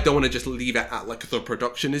 I don't want to just leave it at, like, the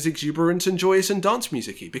production is exuberant and joyous and dance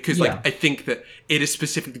music-y, because, like, I think that it has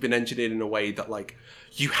specifically been engineered in a way that, like,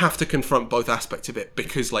 you have to confront both aspects of it,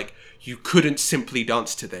 because, like, you couldn't simply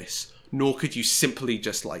dance to this, nor could you simply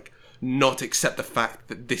just, like, not accept the fact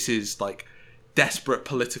that this is, like, desperate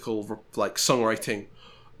political, like, songwriting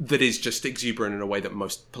that is just exuberant in a way that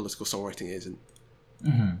most political songwriting isn't.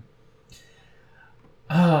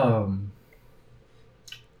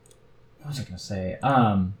 What was I gonna say?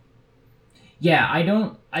 Yeah,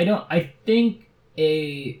 I think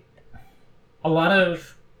a lot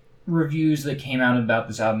of reviews that came out about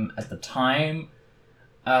this album at the time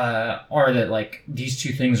are that, like, these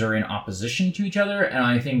two things are in opposition to each other, and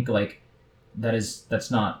I think, like,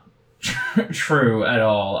 that's not true at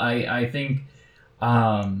all. I think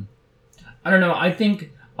I don't know, I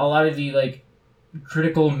think a lot of the, like,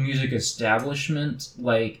 critical music establishment,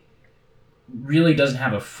 like, really doesn't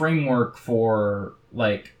have a framework for,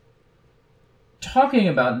 like, talking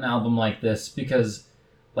about an album like this, because,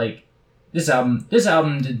 like, this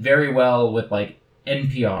album did very well with, like,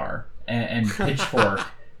 NPR and Pitchfork,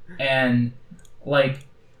 and, like,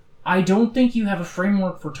 I don't think you have a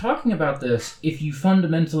framework for talking about this if you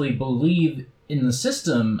fundamentally believe in the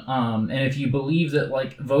system, and if you believe that,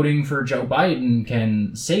 like, voting for Joe Biden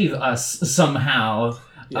can save us somehow.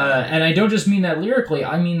 And I don't just mean that lyrically,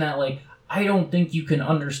 I mean that, like, I don't think you can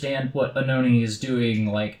understand what ANOHNI is doing,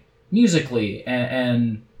 like, musically,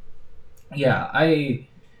 and yeah, I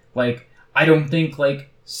don't think, like,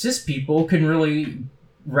 cis people can really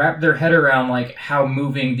wrap their head around, like, how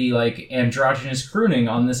moving the, like, androgynous crooning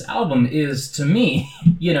on this album is to me,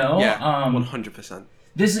 you know? Yeah, 100%.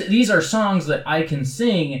 These are songs that I can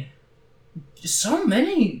sing. So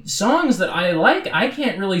many songs that I like, I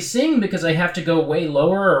can't really sing because I have to go way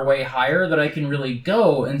lower or way higher that I can really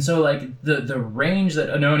go. And so, like, the range that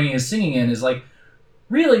ANOHNI is singing in is, like,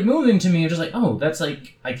 really moving to me. I'm just like, oh, that's,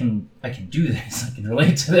 like, I can do this. I can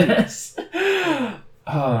relate to this. Yeah.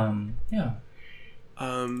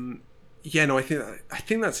 Yeah, no, I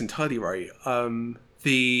think that's entirely right.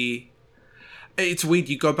 It's weird,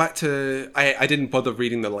 you go back to... I didn't bother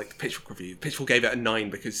reading the, like, Pitchfork review. Pitchfork gave it a 9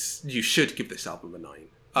 because you should give this album a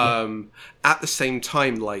 9. At the same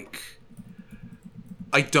time, like,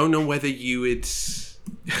 I don't know whether you would...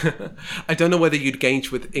 I don't know whether you'd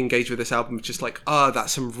engage with this album just like,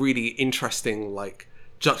 that's some really interesting like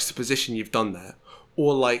juxtaposition you've done there,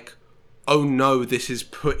 or like, oh no, this is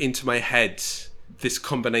put into my head this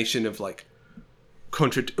combination of like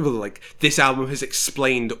like this album has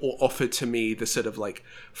explained or offered to me the sort of like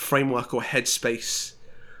framework or headspace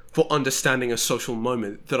for understanding a social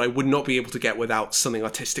moment that I would not be able to get without something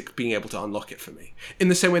artistic being able to unlock it for me. In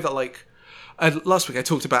the same way that like last week I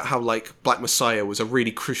talked about how like Black Messiah was a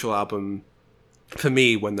really crucial album for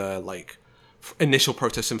me when the like initial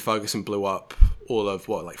protests in Ferguson blew up all of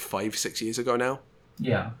like 5-6 years ago now.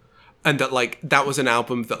 Yeah. And that like that was an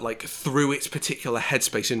album that like through its particular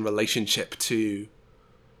headspace in relationship to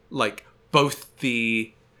like both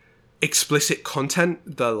the explicit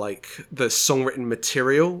content, the songwritten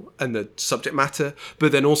material and the subject matter,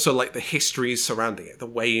 but then also like the histories surrounding it, the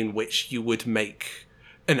way in which you would make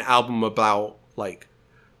an album about like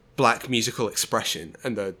black musical expression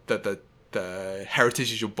and the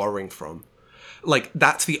heritages you're borrowing from. Like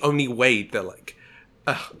that's the only way that like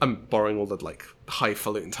I'm borrowing all the like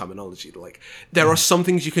highfalutin terminology. Like there are some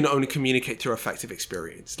things you can only communicate through affective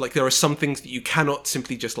experience. Like there are some things that you cannot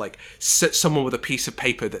simply just like sit someone with a piece of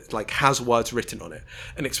paper that like has words written on it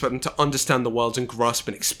and expect them to understand the world and grasp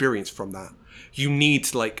an experience from that. You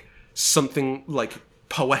need like something like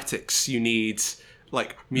poetics. You need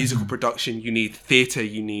like musical production, you need theatre,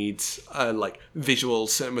 you need like visual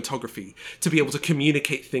cinematography to be able to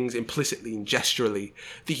communicate things implicitly and gesturally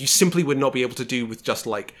that you simply would not be able to do with just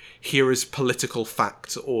like, here is political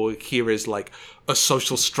fact, or here is like a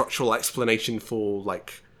social structural explanation for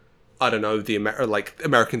like, I don't know, the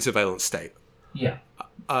American surveillance state. Yeah.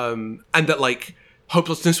 And that like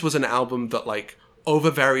Hopelessness was an album that like over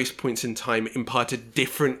various points in time imparted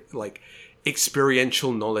different like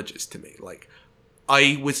experiential knowledges to me. Like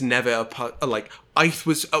I was never I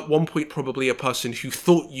was at one point probably a person who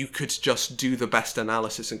thought you could just do the best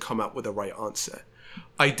analysis and come out with the right answer.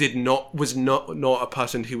 I was not a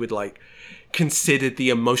person who would like consider the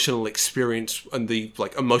emotional experience and the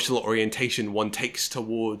like emotional orientation one takes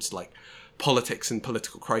towards like politics and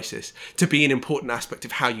political crisis to be an important aspect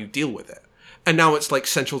of how you deal with it. And now it's like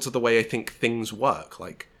central to the way I think things work,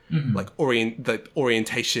 like the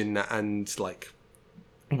orientation and like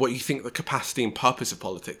what you think the capacity and purpose of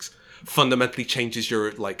politics fundamentally changes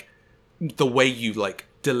your like the way you like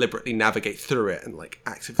deliberately navigate through it and like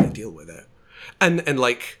actively deal with it. And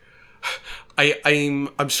like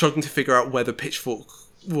I'm struggling to figure out whether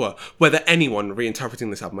whether anyone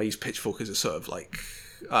reinterpreting this album, I use Pitchfork as a sort of like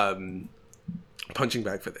punching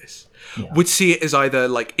bag for this, would see it as either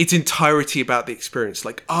like its entirety about the experience,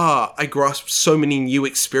 like I grasped so many new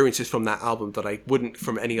experiences from that album that I wouldn't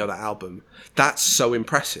from any other album, that's so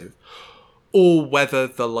impressive, or whether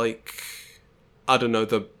the like I don't know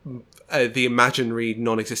the imaginary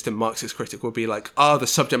non-existent Marxist critic would be like the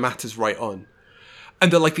subject matter's right on,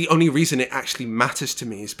 and that like the only reason it actually matters to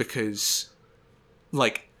me is because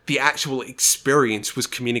like the actual experience was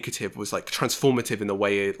communicative, was like transformative in the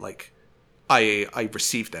way it like I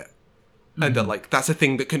received it. And that like that's a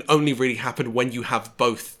thing that can only really happen when you have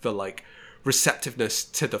both the like receptiveness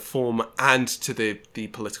to the form and to the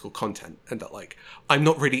political content. And that like I'm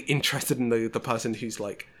not really interested in the person who's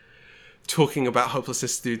like talking about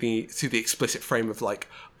hopelessness through the explicit frame of like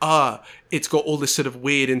it's got all this sort of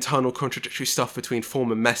weird internal contradictory stuff between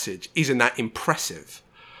form and message. Isn't that impressive?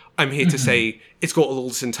 I'm here to say it's got all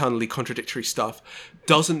this internally contradictory stuff.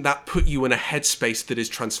 Doesn't that put you in a headspace that is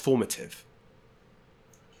transformative?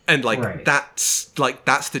 And like that's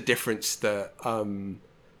the difference that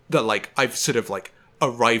that like I've sort of like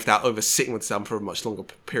arrived at over sitting with them for a much longer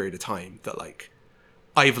period of time. That like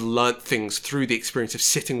I've learnt things through the experience of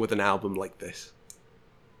sitting with an album like this.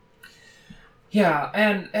 Yeah,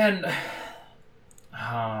 and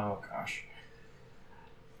oh gosh,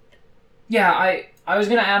 yeah, I was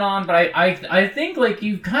gonna add on, but I think like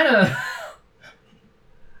you kind of.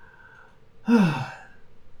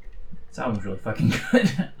 This album's really fucking good.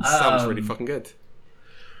 This album's really fucking good.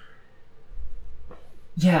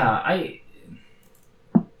 Yeah,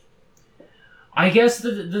 I guess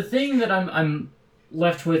the thing that I'm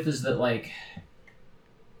left with is that like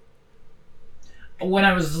when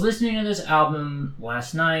I was listening to this album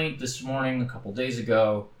last night, this morning, a couple days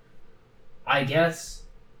ago, I guess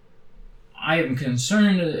I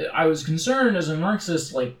was concerned as a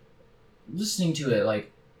Marxist, like listening to it,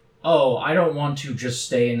 like, oh, I don't want to just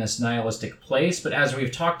stay in this nihilistic place. But as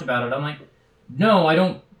we've talked about it, I'm like, no, I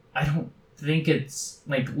don't think it's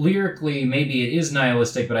like lyrically maybe it is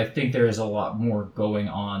nihilistic, but I think there is a lot more going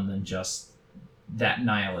on than just that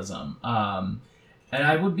nihilism. And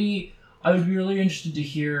I would be really interested to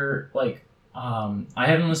hear like I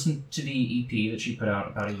haven't listened to the EP that she put out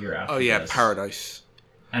about a year after. Oh yeah, this. Paradise.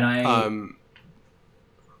 And I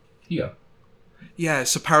Yeah,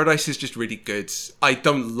 so Paradise is just really good. I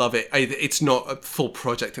don't love it. It's not a full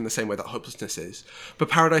project in the same way that Hopelessness is. But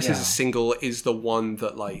Paradise as a single is the one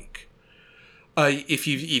that, like, if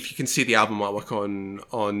you can see the album artwork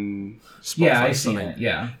on Spotify. Yeah, I've seen it,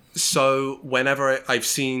 yeah. So whenever I've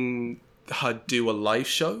seen her do a live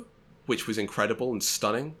show, which was incredible and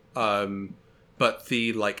stunning, but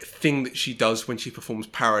the, like, thing that she does when she performs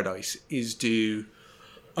Paradise is do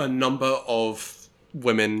a number of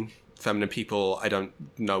women, feminine people, I don't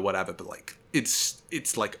know, whatever, but like it's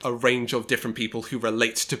like a range of different people who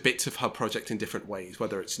relate to bits of her project in different ways,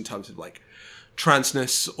 whether it's in terms of like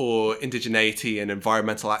transness or indigeneity and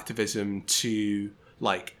environmental activism to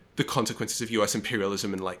like the consequences of US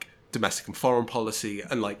imperialism and like domestic and foreign policy,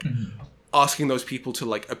 and like asking those people to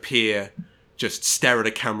like appear, just stare at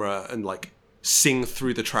a camera and like sing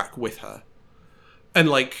through the track with her. And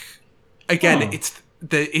like again, it's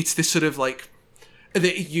this sort of like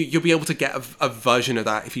you'll be able to get a version of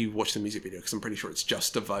that if you watch the music video, because I'm pretty sure it's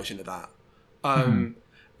just a version of that. And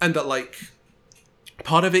that, like,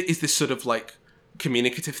 part of it is this sort of, like,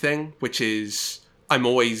 communicative thing, which is I'm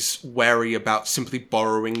always wary about simply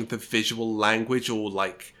borrowing the visual language or,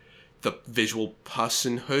 like, the visual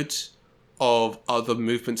personhood of other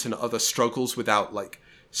movements and other struggles without, like,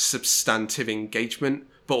 substantive engagement.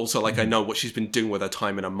 But also, like, I know what she's been doing with her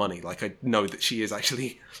time and her money. Like, I know that she is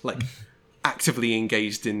actually, like, actively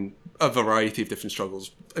engaged in a variety of different struggles,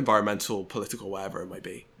 environmental, political, whatever it might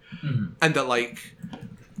be. And that, like,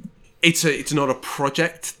 it's not a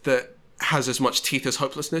project that has as much teeth as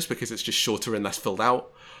Hopelessness because it's just shorter and less filled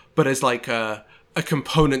out, but as like a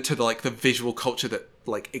component to the, like, the visual culture that,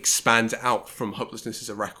 like, expands out from Hopelessness as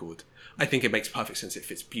a record. I think it makes perfect sense. It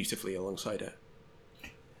fits beautifully alongside it.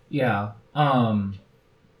 Yeah. And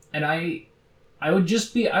I would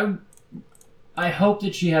just be... I hope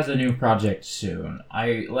that she has a new project soon.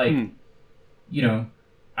 I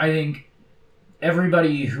think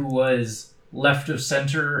everybody who was left of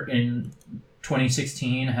center in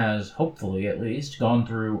 2016 has, hopefully at least, gone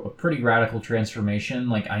through a pretty radical transformation,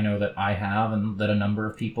 like I know that I have and that a number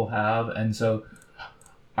of people have. And so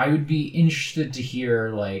I would be interested to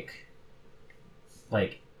hear, like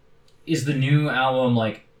is the new album,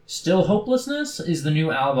 like, still Hopelessness? Is the new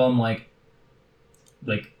album, like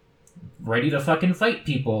ready to fucking fight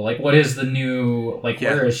people? Like, what is the new, like,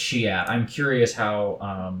 where is she at? I'm curious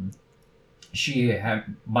how she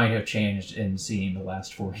might have changed in seeing the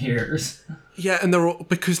last 4 years. Yeah, and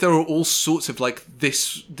because there are all sorts of, like,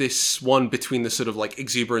 this one between the sort of, like,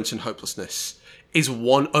 exuberance and hopelessness is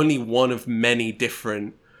only one of many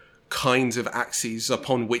different kinds of axes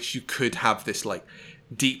upon which you could have this, like,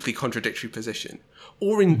 deeply contradictory position.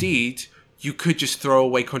 Or indeed, you could just throw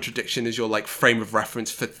away contradiction as your, like, frame of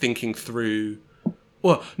reference for thinking through...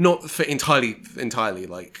 Well, not for entirely,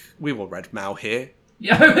 like, we've all read Mao here.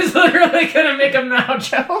 Yeah, I was literally gonna make a Mao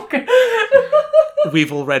joke.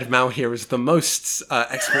 We've all read Mao here as the most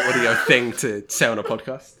expert audio thing to say on a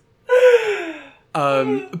podcast.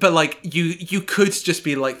 But, like, you could just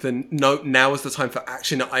be like, no, now is the time for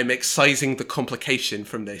action. I'm excising the complication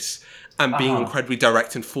from this and being incredibly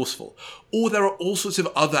direct and forceful. Or there are all sorts of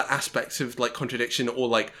other aspects of, like, contradiction or,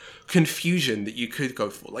 like, confusion that you could go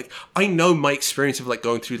for. Like, I know my experience of, like,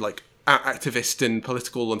 going through, like, activist and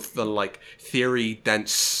political and like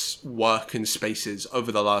theory-dense work and spaces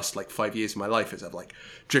over the last, like, 5 years of my life as I've, like,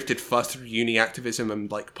 drifted first through uni activism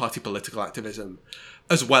and, like, party political activism,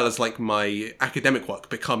 as well as, like, my academic work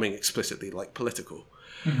becoming explicitly, like, political.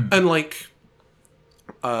 And, like,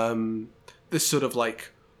 this sort of,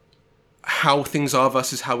 like, how things are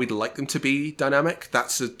versus how we'd like them to be dynamic,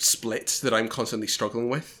 that's a split that I'm constantly struggling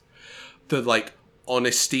with. The, like,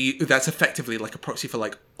 honesty, that's effectively, like, a proxy for,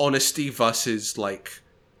 like, honesty versus, like,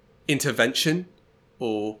 intervention,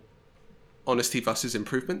 or honesty versus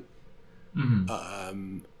improvement. What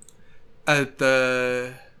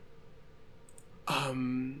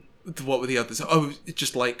were the others? Oh,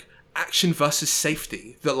 just, like, action versus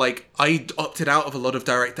safety. That, like, I opted out of a lot of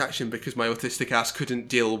direct action because my autistic ass couldn't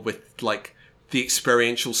deal with, like, the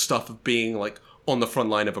experiential stuff of being, like, on the front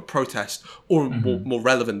line of a protest, or more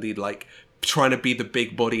relevantly, like, trying to be the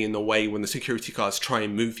big body in the way when the security guards try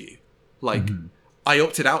and move you. Like, I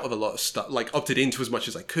opted out of a lot of stuff, like, opted into as much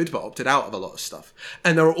as I could, but opted out of a lot of stuff.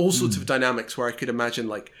 And there are all sorts of dynamics where I could imagine,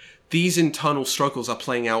 like, these internal struggles are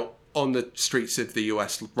playing out on the streets of the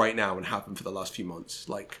US right now and have been for the last few months.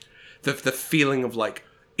 Like, the feeling of, like,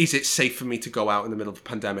 is it safe for me to go out in the middle of a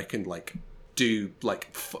pandemic and, like, do,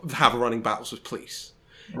 like, have running battles with police?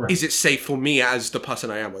 Right. is it safe for me as the person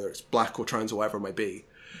I am, whether it's black or trans or whatever it might be,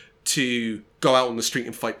 to go out on the street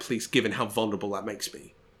and fight police given how vulnerable that makes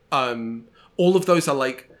me? All of those are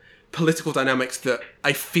like political dynamics that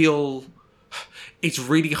I feel it's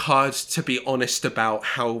really hard to be honest about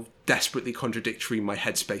how desperately contradictory my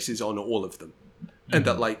headspace is on all of them. And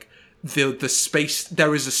that like the space,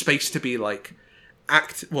 there is a space to be like I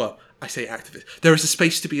say activist. There is a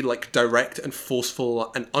space to be like direct and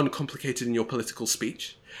forceful and uncomplicated in your political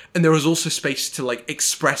speech. And there is also space to like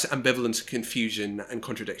express ambivalence and confusion and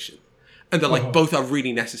contradiction. And that like both are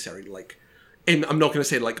really necessary. Like, I'm not going to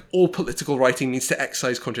say like all political writing needs to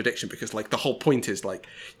excise contradiction, because like the whole point is like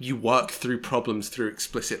you work through problems through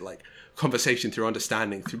explicit like conversation, through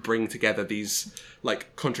understanding, through bringing together these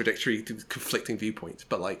like contradictory, conflicting viewpoints.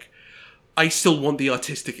 But like, I still want the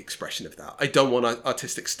artistic expression of that. I don't want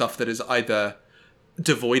artistic stuff that is either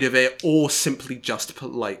devoid of it or simply just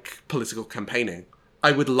like political campaigning.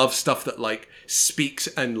 I would love stuff that like speaks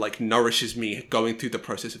and like nourishes me going through the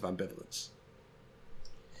process of ambivalence.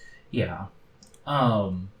 Yeah.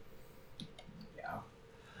 I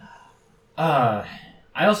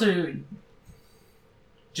also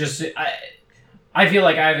just I feel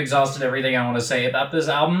like I've exhausted everything I want to say about this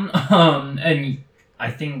album. And I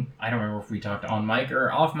think, I don't remember if we talked on mic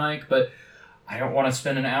or off mic, but I don't want to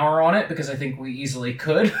spend an hour on it because I think we easily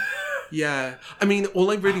could. Yeah. I mean, all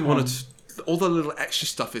I really wanted to, all the little extra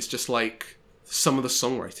stuff is just like some of the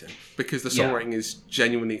songwriting, because the songwriting is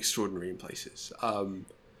genuinely extraordinary in places.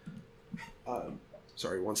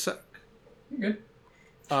 Sorry, one sec. You're good.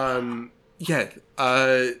 The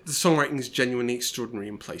songwriting is genuinely extraordinary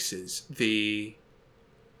in places.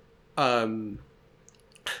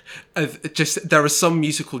 Just there are some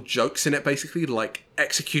musical jokes in it, basically, like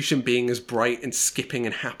execution being as bright and skipping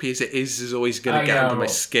and happy as it is always going to get under my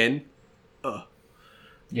skin.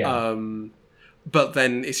 Yeah. But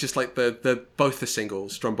then it's just like the both the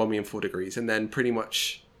singles, Drumbombie and 4 Degrees, and then pretty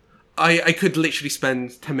much I could literally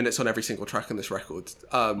spend 10 minutes on every single track on this record.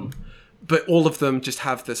 But all of them just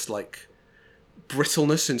have this like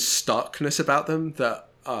brittleness and starkness about them that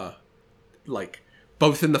are like,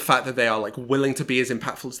 both in the fact that they are like willing to be as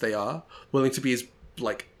impactful as they are, willing to be as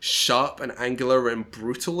like sharp and angular and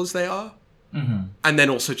brutal as they are. Mm-hmm. And then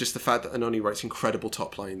also just the fact that ANOHNI writes incredible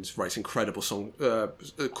top lines, writes incredible song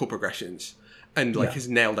chord progressions, and like has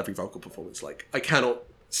nailed every vocal performance. Like, I cannot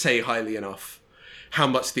say highly enough how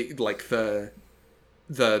much the like flow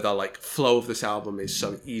of this album is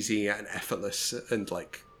so easy and effortless and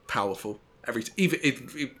like powerful.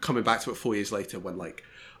 Even coming back to it 4 years later, when like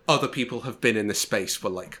other people have been in this space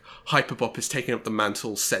where like hyperbop is taking up the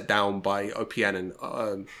mantle set down by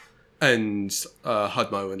OPN and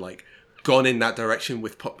Hudmo, and like gone in that direction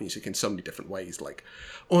with pop music in so many different ways. Like,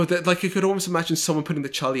 or that, like, you could almost imagine someone putting the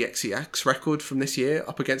Charlie XCX record from this year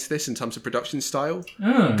up against this in terms of production style.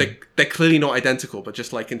 They're clearly not identical, but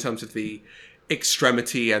just like in terms of the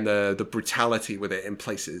extremity and the brutality with it in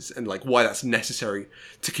places, and like why that's necessary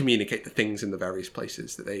to communicate the things in the various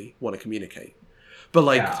places that they want to communicate. But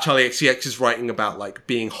like Charlie XCX is writing about like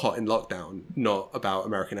being hot in lockdown, not about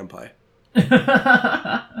American Empire.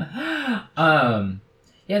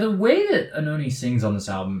 Yeah, the way that ANOHNI sings on this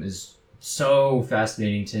album is so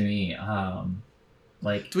fascinating to me.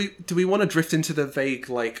 Like, do we want to drift into the vague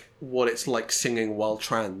like what it's like singing while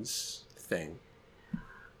trans thing?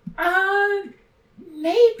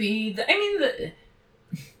 Maybe.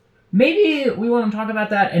 Maybe we want to talk about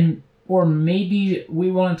that, or maybe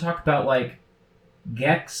we want to talk about like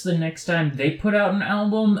Gex the next time they put out an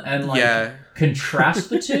album and like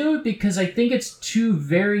contrast the two, because I think it's two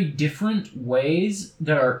very different ways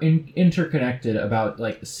that are interconnected about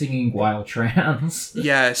like singing while trans.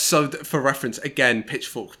 Yeah, so for reference, again,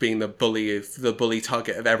 Pitchfork being the bully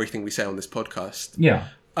target of everything we say on this podcast. Yeah.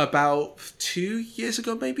 About 2 years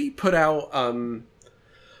ago, maybe, put out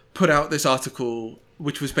this article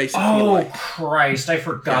which was basically Christ, I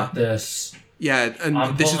forgot this. Yeah,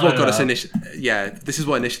 and this is what got us this is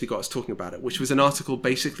what initially got us talking about it, which was an article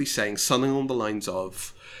basically saying something along the lines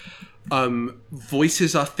of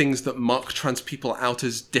voices are things that mark trans people out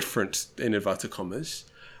as different, in inverted commas.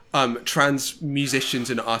 Trans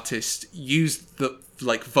musicians and artists use the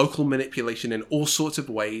like vocal manipulation in all sorts of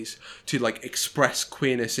ways to like express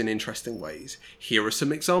queerness in interesting ways. Here are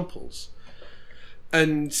some examples.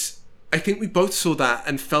 And I think we both saw that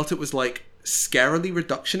and felt it was like scarily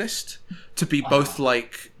reductionist to be both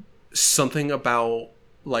like something about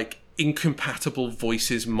like incompatible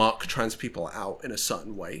voices mark trans people out in a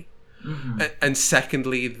certain way, and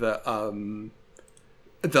secondly that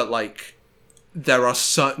like there are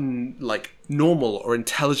certain like normal or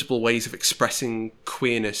intelligible ways of expressing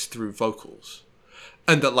queerness through vocals,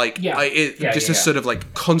 And that, like, a sort of,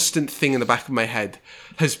 like, constant thing in the back of my head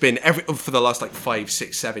has been, for the last, like, 5,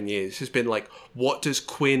 6, 7 years, has been, like, what does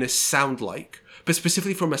queerness sound like? But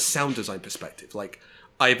specifically from a sound design perspective. Like,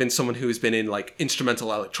 I've been someone who has been in, like,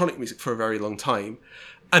 instrumental electronic music for a very long time.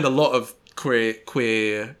 And a lot of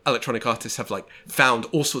queer electronic artists have, like, found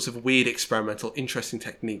all sorts of weird, experimental, interesting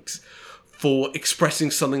techniques for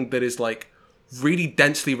expressing something that is, like, really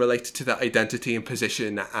densely related to their identity and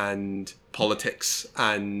position and politics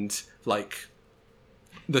and, like,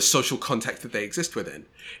 the social context that they exist within.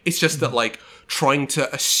 It's just that, like, trying to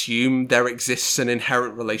assume there exists an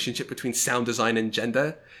inherent relationship between sound design and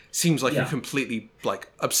gender seems like a completely, like,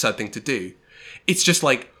 absurd thing to do. It's just,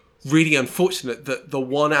 like, really unfortunate that the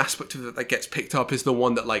one aspect of it that gets picked up is the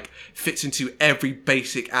one that, like, fits into every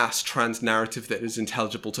basic ass trans narrative that is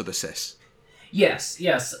intelligible to the cis. Yes.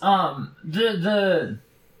 I'm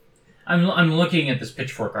looking at this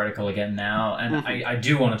Pitchfork article again now, and I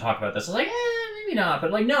do want to talk about this. I was like, maybe not,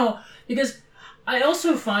 but, like, no, because I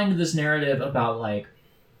also find this narrative about, like,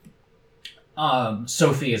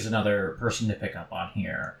 Sophie is another person to pick up on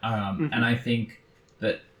here, and I think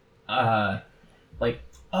that, like,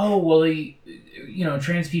 oh, well,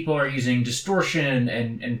 trans people are using distortion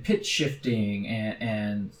and pitch shifting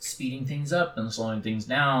and speeding things up and slowing things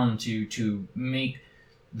down to make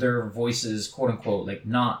their voices, quote unquote, like,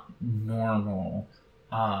 not normal.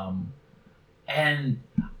 And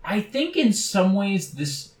I think in some ways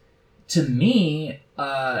this, to me,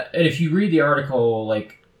 and if you read the article,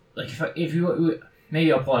 like if you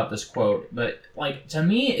maybe I'll pull out this quote, but, like, to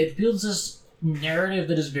me it builds this narrative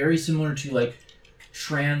that is very similar to, like,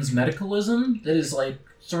 trans medicalism, that is, like,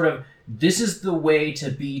 sort of, this is the way to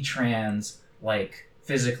be trans, like,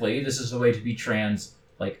 physically, this is the way to be trans,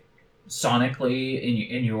 like, sonically,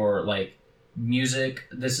 in your like, music,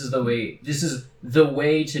 this is the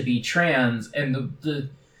way to be trans. And the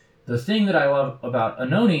thing that I love about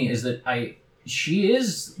ANOHNI is that she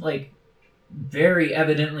is, like, very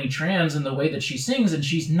evidently trans in the way that she sings, and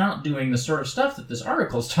she's not doing the sort of stuff that this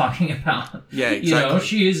article's talking about. Yeah, exactly.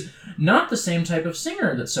 She is not the same type of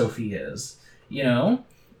singer that Sophie is. I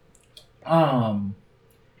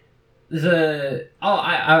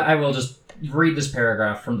will just read this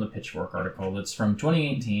paragraph from the Pitchfork article. It's from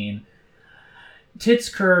 2018. Tits,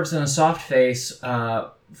 curves, and a soft face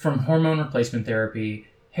from hormone replacement therapy.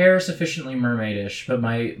 Hair sufficiently mermaidish, but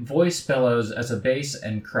my voice bellows as a bass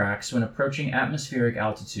and cracks when approaching atmospheric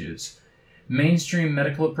altitudes. Mainstream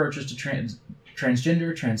medical approaches to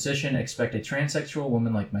transgender transition expect a transsexual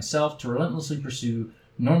woman like myself to relentlessly pursue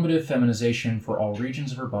normative feminization for all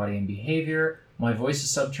regions of her body and behavior. My voice is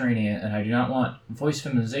subterranean, and I do not want voice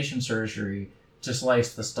feminization surgery to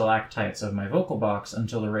slice the stalactites of my vocal box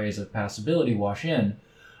until the rays of passability wash in.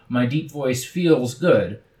 My deep voice feels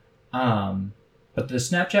good. But the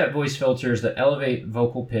Snapchat voice filters that elevate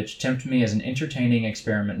vocal pitch tempt me as an entertaining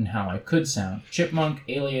experiment in how I could sound. Chipmunk,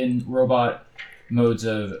 alien, robot modes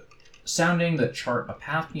of sounding that chart a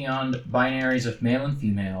path beyond binaries of male and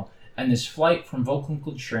female, and this flight from vocal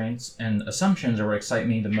constraints and assumptions are what excite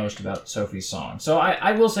me the most about Sophie's song. So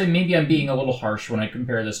I will say maybe I'm being a little harsh when I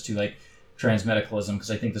compare this to, like, trans medicalism,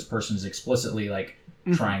 because I think this person is explicitly, like,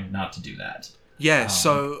 trying not to do that. Yeah,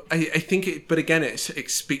 so I think it, but again, it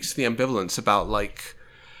speaks to the ambivalence about, like,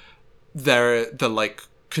 the like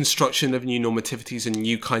construction of new normativities and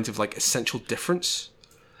new kinds of, like, essential difference.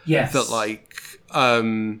 Yes. That, like,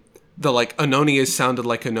 ANOHNI has sounded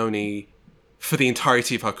like ANOHNI for the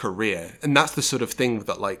entirety of her career, and that's the sort of thing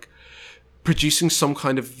that, like, producing some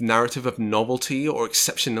kind of narrative of novelty or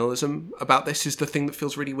exceptionalism about this is the thing that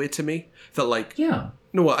feels really weird to me. That, like, yeah.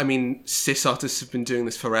 You know what, I mean, cis artists have been doing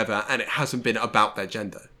this forever, and it hasn't been about their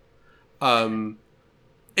gender. Or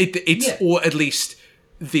at least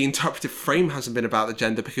the interpretive frame hasn't been about the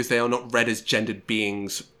gender because they are not read as gendered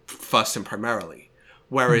beings first and primarily.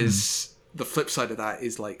 Whereas the flip side of that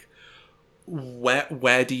is, like,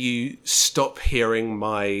 where do you stop hearing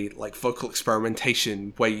my, like, vocal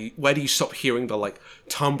experimentation? Where do you stop hearing the, like,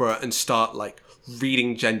 timbre and start, like,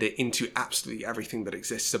 reading gender into absolutely everything that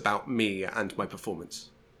exists about me and my performance?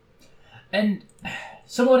 And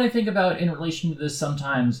some of what I think about in relation to this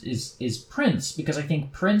sometimes is Prince, because I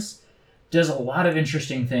think Prince does a lot of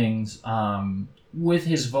interesting things with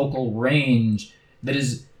his vocal range that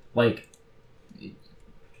is, like,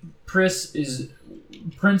 Prince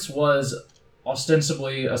was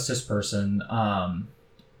ostensibly a cis person,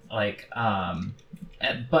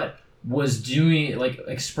 but was doing, like,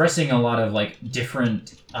 expressing a lot of, like,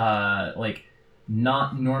 different, like,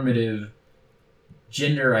 not normative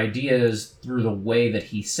gender ideas through the way that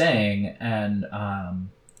he sang, and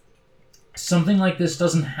something like this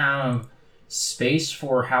doesn't have space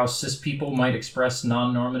for how cis people might express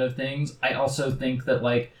non-normative things, I also think that,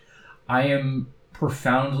 like, I am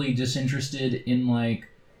profoundly disinterested in, like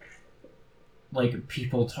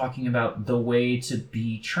people talking about the way to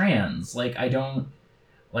be trans. Like, I don't,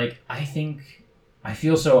 like, I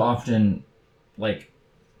feel so often like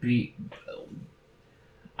we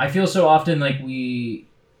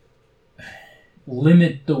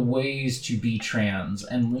limit the ways to be trans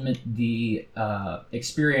and limit the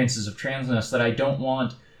experiences of transness, that I don't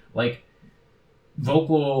want, like,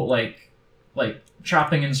 vocal, like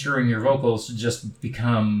chopping and screwing your vocals to just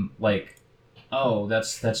become like, oh,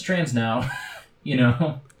 that's trans now. You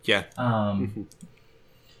know? Yeah.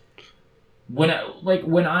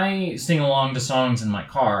 When I sing along to songs in my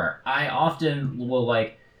car, I often will,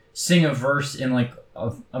 like, sing a verse in, like,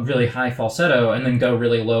 a really high falsetto and then go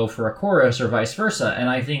really low for a chorus, or vice versa. And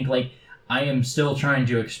I think, like, I am still trying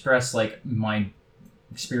to express, like, my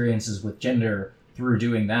experiences with gender through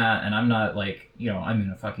doing that, and I'm not, like, you know, I'm in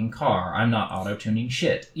a fucking car. I'm not auto-tuning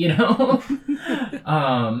shit, you know?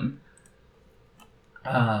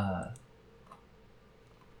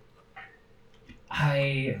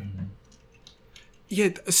 Yeah,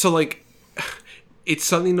 so, like, it's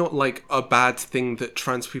certainly not, like, a bad thing that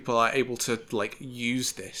trans people are able to, like,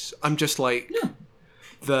 use this. I'm just, like,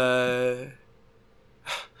 We're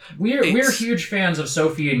huge fans of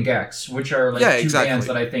Sophie and Gex, which are, like, two bands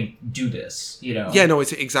that I think do this, you know? Yeah, no,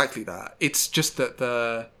 it's exactly that. It's just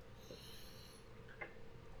that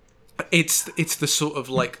it's the sort of,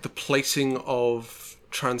 like, the placing of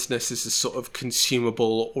transness as a sort of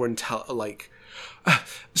consumable or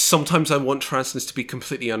sometimes I want transness to be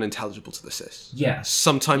completely unintelligible to the cis. Yes.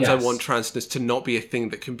 Sometimes I want transness to not be a thing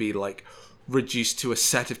that can be, like, reduced to a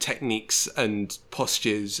set of techniques and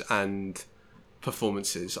postures and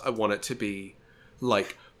performances. I want it to be,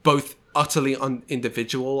 like, both utterly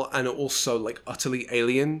individual and also, like, utterly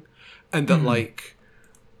alien. And that, like,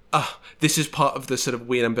 this is part of the sort of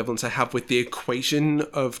weird ambivalence I have with the equation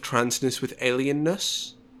of transness with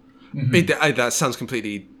alienness. Mm-hmm. That sounds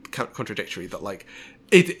completely contradictory, that, like,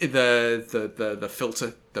 the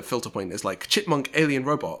filter point is, like, chipmunk, alien,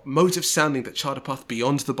 robot, modes of sounding that chart a path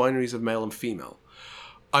beyond the binaries of male and female.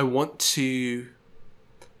 I want to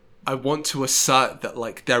assert that,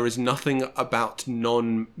 like, there is nothing about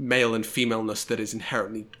non-male and femaleness that is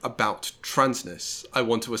inherently about transness. I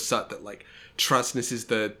want to assert that, like, transness is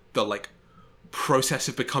the like, process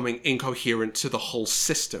of becoming incoherent to the whole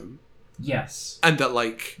system. Yes. And that,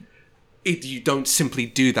 like, you don't simply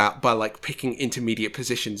do that by, like, picking intermediate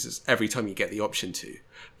positions every time you get the option to.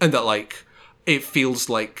 And that, like, it feels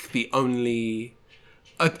like the only...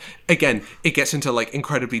 again, it gets into, like,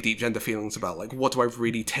 incredibly deep gender feelings about, like, what do I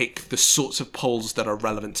really take the sorts of poles that are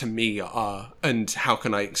relevant to me are, and how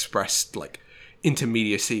can I express, like,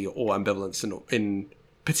 intermediacy or ambivalence in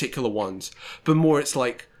particular ones. But more it's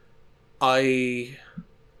like, I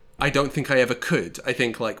don't think I ever could. I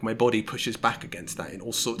think, like, my body pushes back against that in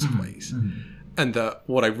all sorts of ways. And that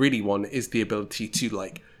what I really want is the ability to,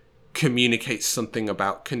 like, communicate something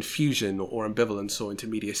about confusion or ambivalence or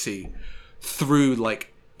intermediacy through,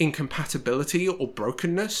 like, incompatibility or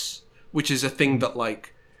brokenness, which is a thing that,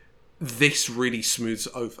 like, this really smooths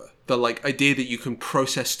over. The, like, idea that you can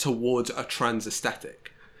process towards a trans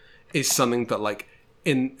aesthetic is something that, like,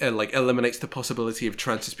 eliminates the possibility of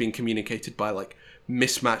trans as being communicated by, like,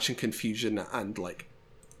 mismatch and confusion and, like,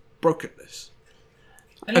 brokenness.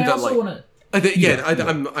 And I also want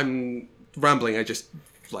to... I'm rambling. I just,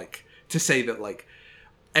 like, to say that, like,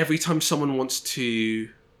 every time someone wants to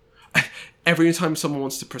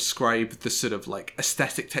prescribe the sort of, like,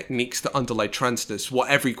 aesthetic techniques that underlie transness, what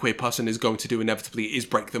every queer person is going to do inevitably is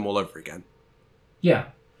break them all over again. Yeah.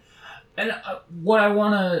 And what I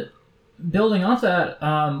want to... Building off that,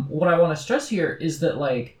 what I want to stress here is that,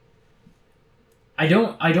 like, I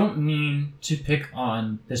don't mean to pick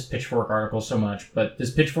on this Pitchfork article so much, but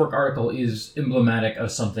this Pitchfork article is emblematic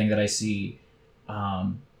of something that I see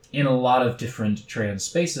in a lot of different trans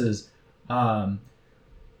spaces.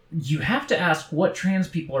 You have to ask what trans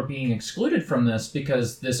people are being excluded from this,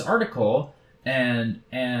 because this article and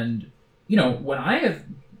you know, when I have,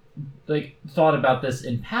 like, thought about this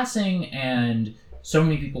in passing, and so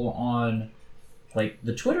many people on, like,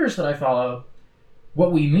 the Twitters that I follow,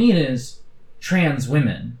 what we mean is trans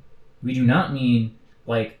women. We do not mean,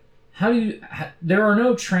 like, there are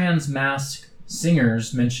no trans mask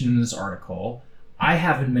singers mentioned in this article. I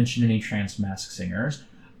haven't mentioned any trans mask singers.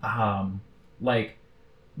 Like,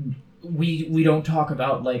 we don't talk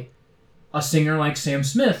about, like, a singer like Sam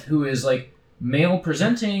Smith, who is, like, male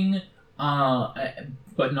presenting,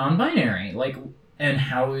 but non-binary. Like, and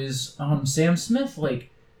how is Sam Smith,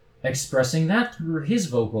 like, expressing that through his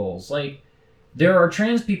vocals. Like, there are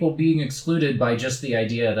trans people being excluded by just the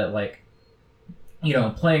idea that, like, you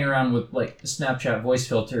know, playing around with, like, Snapchat voice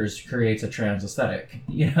filters creates a trans aesthetic,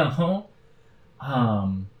 you know?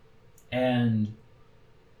 And,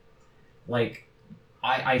 like,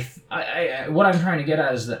 I what I'm trying to get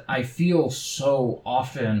at is that I feel so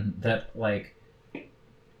often that, like,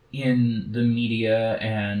 in the media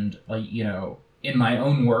and, like, you know, in my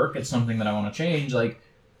own work, it's something that I want to change, like,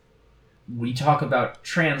 we talk about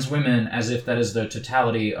trans women as if that is the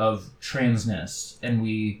totality of transness, and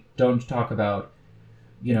we don't talk about,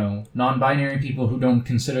 you know, non-binary people who don't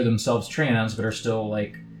consider themselves trans but are still,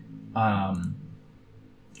 like,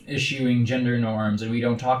 issuing gender norms, and we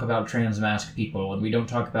don't talk about trans masc people, and we don't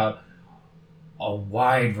talk about a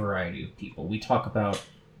wide variety of people. We talk about,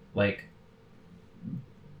 like,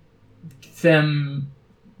 femme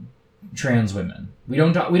trans women. We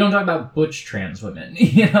don't talk about butch trans women,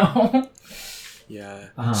 you know? Yeah.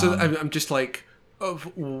 So I'm just like,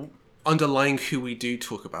 underlying who we do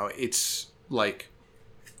talk about, it's like,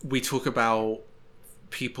 we talk about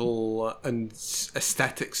people and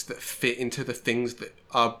aesthetics that fit into the things that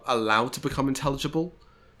are allowed to become intelligible.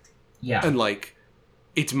 Yeah. And, like,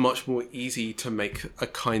 it's much more easy to make a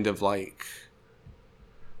kind of, like,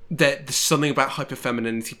 that something about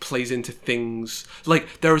hyperfemininity plays into things.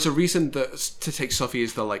 Like, there is a reason that, to take Sophie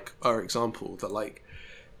as the, like, our example, that, like,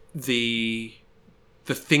 the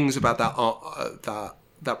things about that art,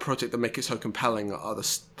 that project that make it so compelling are the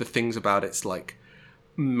things about it's, like,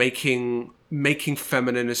 making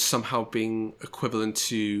feminine as somehow being equivalent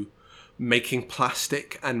to making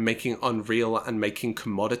plastic and making unreal and making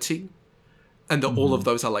commodity. And that all of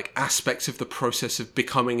those are, like, aspects of the process of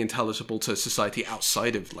becoming intelligible to society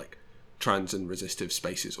outside of, like, trans and resistive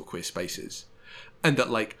spaces or queer spaces. And that,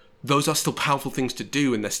 like, those are still powerful things to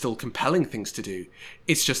do and they're still compelling things to do.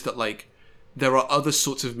 It's just that, like, there are other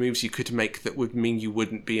sorts of moves you could make that would mean you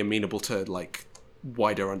wouldn't be amenable to, like,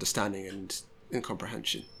 wider understanding and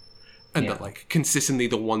comprehension. And that, like, consistently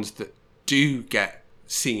the ones that do get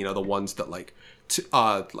seen are the ones that, like,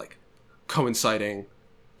 are, like, coinciding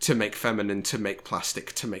to make feminine, to make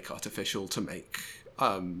plastic, to make artificial, to make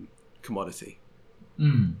commodity.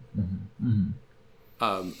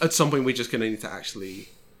 At some point, we're just going to need to actually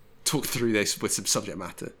talk through this with some subject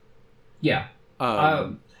matter. Yeah. I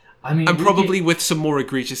mean, and probably with some more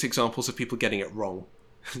egregious examples of people getting it wrong.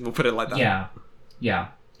 We'll put it like that. Yeah. Yeah.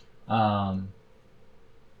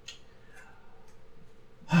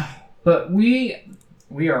 But we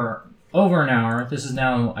are over an hour. This is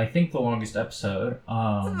now, I think, the longest episode.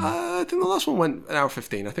 I think the last one went an hour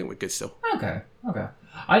 15. I think we're good still. Okay.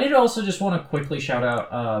 I did also just want to quickly shout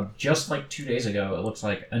out, just like 2 days ago, it looks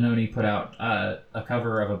like ANOHNI put out a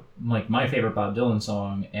cover of my favorite Bob Dylan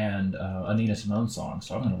song and a Nina Simone song.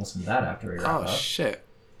 So I'm going to listen to that after we wrap up. Oh shit!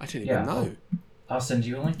 I didn't even know. I'll send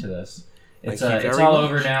you a link to this. It's Thank all you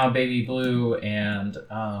over now, Baby Blue, and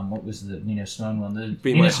what was the Nina Simone one? The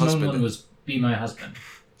Be Nina My Simone Husband. one was Be My Husband.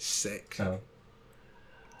 Sick. So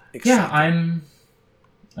Exciting. yeah, I'm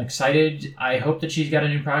excited. I hope that she's got a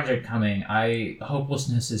new project coming.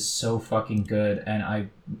 Hopelessness is so fucking good, and I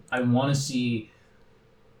want to see.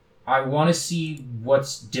 I want to see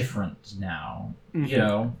what's different now. You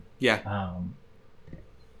know. Yeah.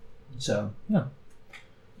 So yeah.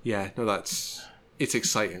 Yeah. No, it's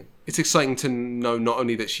exciting. It's exciting to know not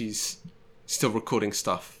only that she's still recording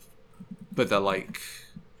stuff, but they're like,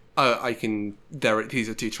 these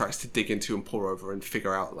are 2 tracks to dig into and pour over and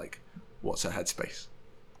figure out, like, what's her headspace.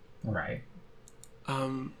 Right.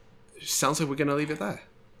 Sounds like we're gonna leave it there.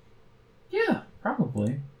 Yeah,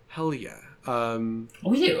 probably. Hell yeah.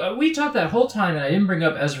 We talked that whole time and I didn't bring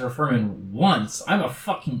up Ezra Furman once. I'm a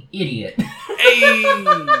fucking idiot. Hey!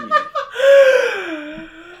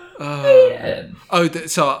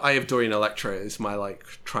 So I have Dorian Electra as my, like,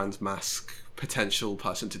 trans masc potential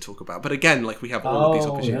person to talk about. But again, like, we have all of these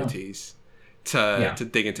opportunities to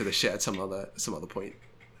dig into the shit at some other point.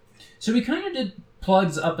 So we kind of did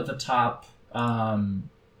plugs up at the top.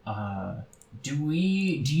 Do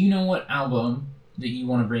you know what album that you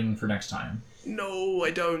want to bring for next time? No,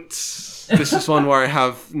 I don't. This is one where I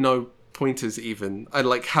have no pointers even. I,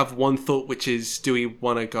 like, have one thought, which is, do we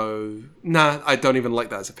want to go... Nah, I don't even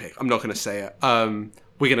like that as a pick. I'm not going to say it. I'm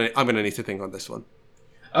going to need to think on this one.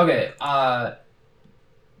 Okay, I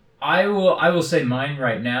will say mine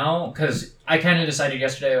right now, because I kind of decided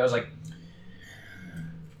yesterday, I was like,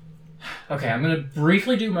 okay, I'm going to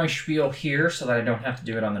briefly do my spiel here so that I don't have to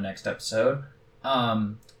do it on the next episode.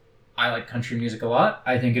 I like country music a lot.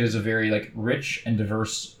 I think it is a very, like, rich and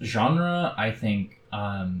diverse genre. I think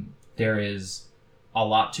there is a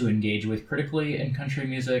lot to engage with critically in country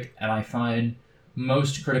music, and I find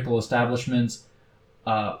most critical establishments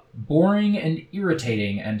boring and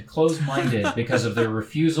irritating and closed-minded because of their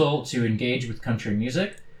refusal to engage with country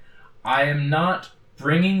music. I am not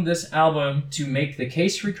bringing this album to make the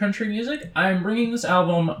case for country music. I am bringing this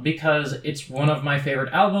album because it's one of my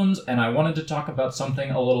favorite albums, and I wanted to talk about something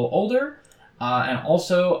a little older. And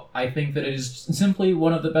also, I think that it is simply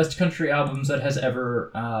one of the best country albums that has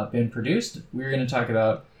ever been produced. We're going to talk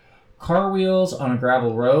about Car Wheels on a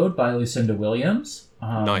Gravel Road by Lucinda Williams.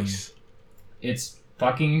 Nice. It's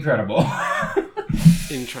fucking incredible.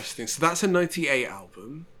 Interesting. So that's a 98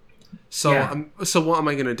 album. So Yeah. so what am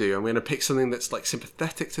I going to do? I'm going to pick something that's like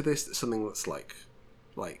sympathetic to this, something that's like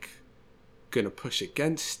going to push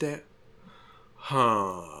against it.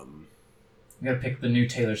 I'm going to pick the new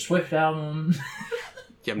Taylor Swift album.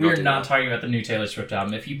 Yeah, We're not talking about the new Taylor Swift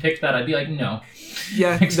album. If you picked that, I'd be like, no.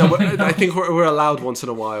 Yeah, Pick no, something I else. think we're allowed once in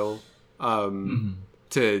a while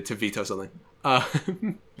to veto something.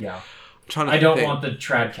 Yeah. Trying to I don't think. want the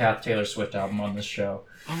Tradcath Taylor Swift album on this show.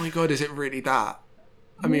 Oh my god, is it really that?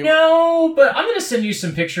 I mean, No, but I'm going to send you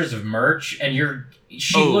some pictures of merch, and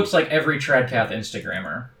she Oh. looks like every Tradcath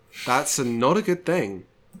Instagrammer. that's not a good thing.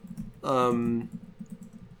 Nothing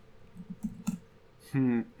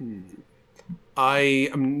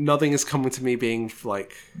is coming to me being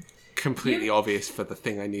like completely obvious for the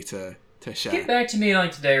thing I need to share. Get back to me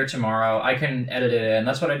like today or tomorrow. I can edit it in.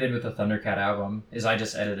 That's what I did with the Thundercat album, is I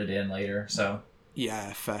just edited it in later, so...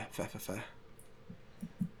 Yeah, fair.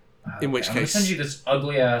 In which I'm going to case, send you this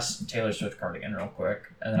ugly-ass Taylor Swift cardigan real quick,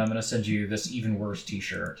 and then I'm going to send you this even worse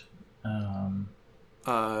t-shirt.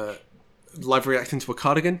 live reacting to a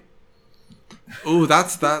cardigan. Oh,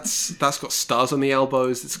 that's got stars on the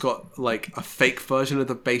elbows. It's got like a fake version of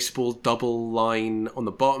the baseball double line on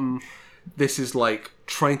the bottom. This is like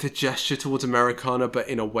trying to gesture towards Americana, but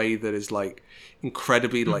in a way that is like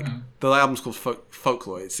incredibly like the album's called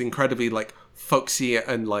Folklore. It's incredibly like folksy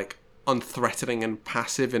and like unthreatening and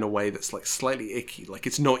passive in a way that's like slightly icky. Like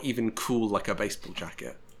it's not even cool like a baseball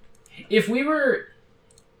jacket. If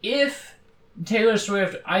Taylor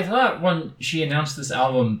Swift, I thought when she announced this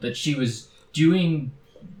album that she was doing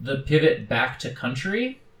the pivot back to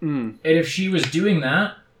country. And if she was doing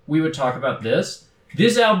that, we would talk about this.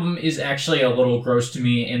 This album is actually a little gross to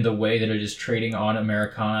me in the way that it is trading on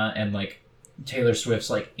Americana and like Taylor Swift's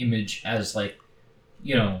like image as like,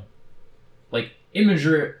 you know, like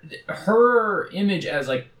her image as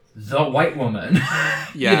like the white woman.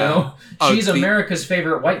 Yeah. You know, Oh, she's America's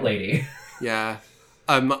favorite white lady. Yeah.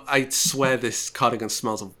 I swear this cardigan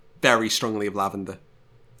smells very strongly of lavender.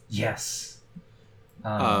 Yes.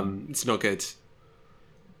 It's not good.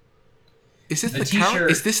 Is this The the t-shirt- Karen?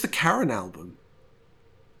 Is this the Karen album?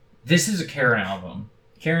 This is a Karen album.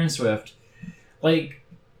 Karen Swift. Like,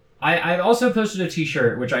 I also posted a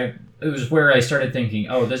t-shirt, it was where I started thinking,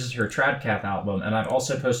 oh, this is her Tradcath album, and I've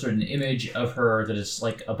also posted an image of her that is,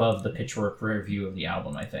 like, above the Pitchfork review of the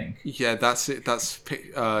album, I think. Yeah, that's it. That's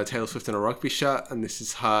Taylor Swift in a rugby shirt, and this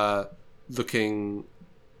is her looking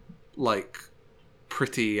like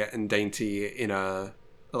pretty and dainty in an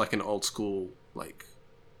old school, like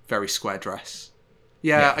very square dress.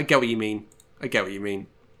 Yeah. I get what you mean.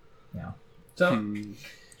 Yeah.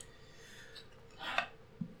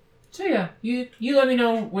 So yeah, you let me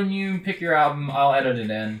know when you pick your album. I'll edit it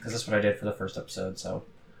in, because that's what I did for the first episode, so...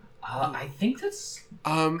 I think that's...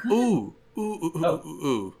 Ooh.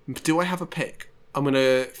 Do I have a pick? I'm going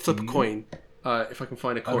to flip a coin, if I can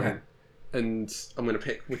find a coin. Okay. And I'm going to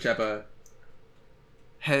pick whichever...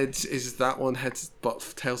 Heads is that one, heads,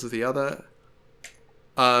 but tails is the other.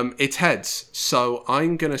 It's heads. So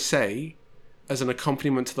I'm going to say, as an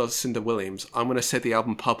accompaniment to the Lucinda Williams, I'm going to say the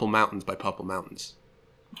album Purple Mountains by Purple Mountains.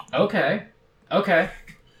 Okay.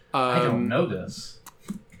 I don't know this.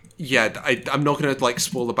 Yeah, I'm not going to like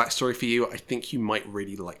spoil the backstory for you. I think you might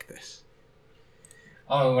really like this.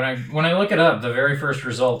 Oh, when I look it up, the very first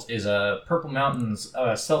result is a Purple Mountains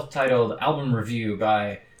self-titled album review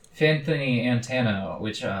by Fanthony Antano,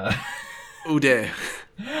 which Oh dear.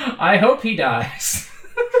 I hope he dies.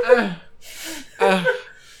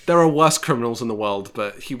 There are worse criminals in the world,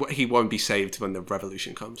 but he won't be saved when the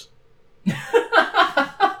revolution comes.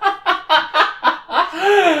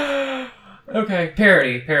 Okay,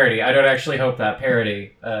 parody. I don't actually hope that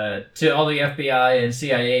parody. To all the FBI and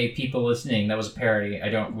CIA people listening, that was a parody. I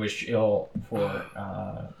don't wish ill for.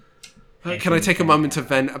 Can I take a moment to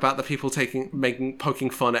vent about the people poking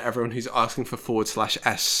fun at everyone who's asking for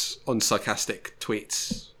 /S on sarcastic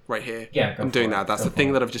tweets right here. Yeah, go I'm for doing it. that. That's Go the for thing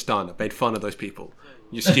it. that I've just done. I made fun of those people.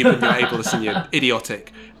 You're stupid, you're ableist, and you're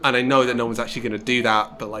idiotic. And I know that no one's actually going to do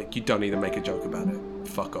that, but like, you don't need to make a joke about it.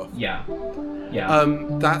 Fuck off. Yeah. Yeah.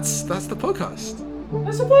 That's the podcast.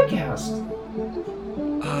 That's a podcast.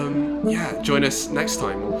 Yeah, join us next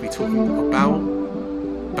time. We'll be talking about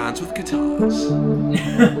bands with guitars.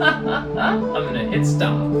 I'm gonna hit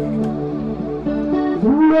stop.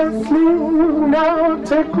 Wrestling now,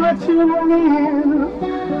 take what you need.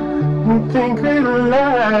 You think it'll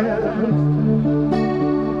last,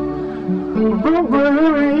 but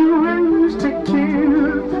whatever you wish to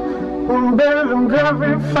keep, better than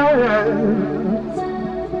very fast.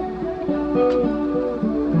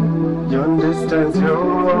 You understand your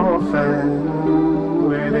orphan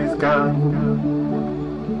with his gun,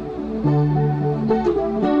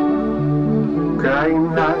 crying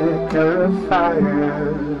like a fire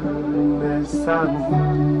in the sun.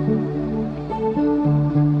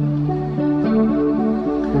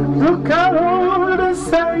 Look at all the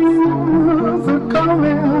signs are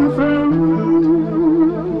coming through.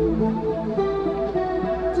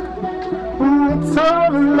 It's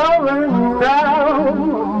all over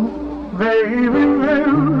now, baby.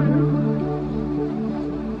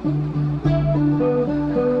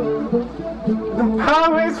 The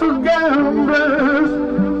power for gamblers,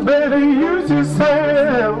 better use your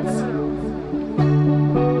sense.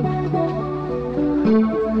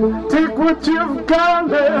 Take what you've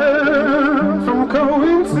gathered from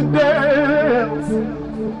coincidence.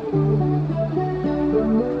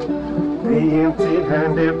 The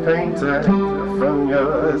empty-handed painter from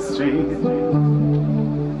your street.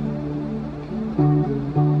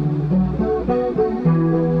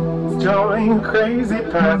 Drawing crazy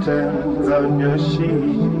patterns on your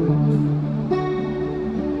sheet.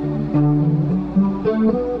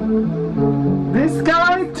 This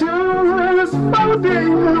guy too is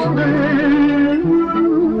floating under you.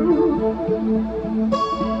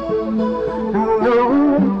 No,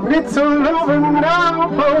 it's all over now,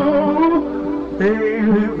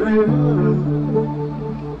 baby blue.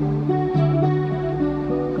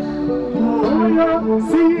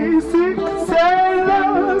 Seasick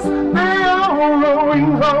sailors, they are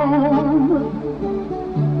rowing home.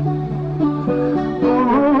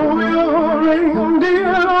 Oh, your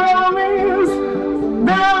reindeer armies,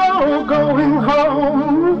 they're all going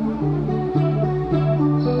home.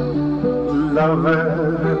 Lover,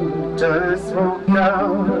 just walk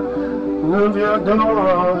out of your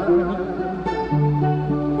door.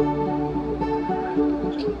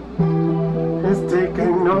 It's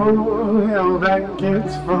taking oil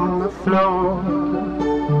blankets from the floor.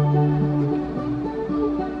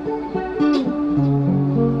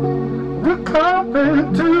 The carpet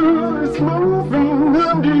too is moving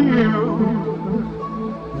under you.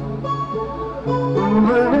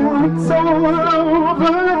 But it's all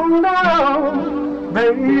over now,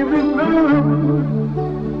 baby blue.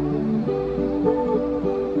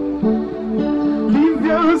 Leave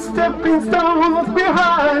your stepping stones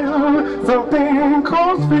behind, something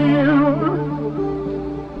calls for you.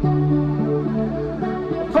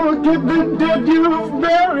 Forget the dead you've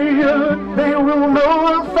buried, they will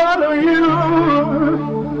not follow you.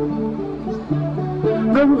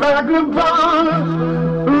 The vagabond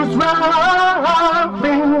who's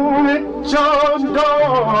rapping at your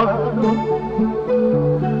door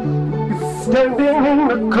is standing in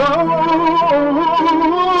the cold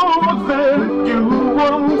that you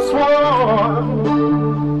once wore.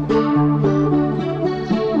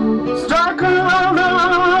 Strike another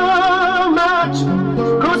match,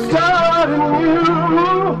 go starting you.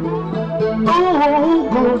 Oh,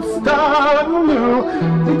 go starting you.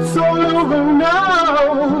 It's all over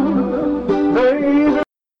now.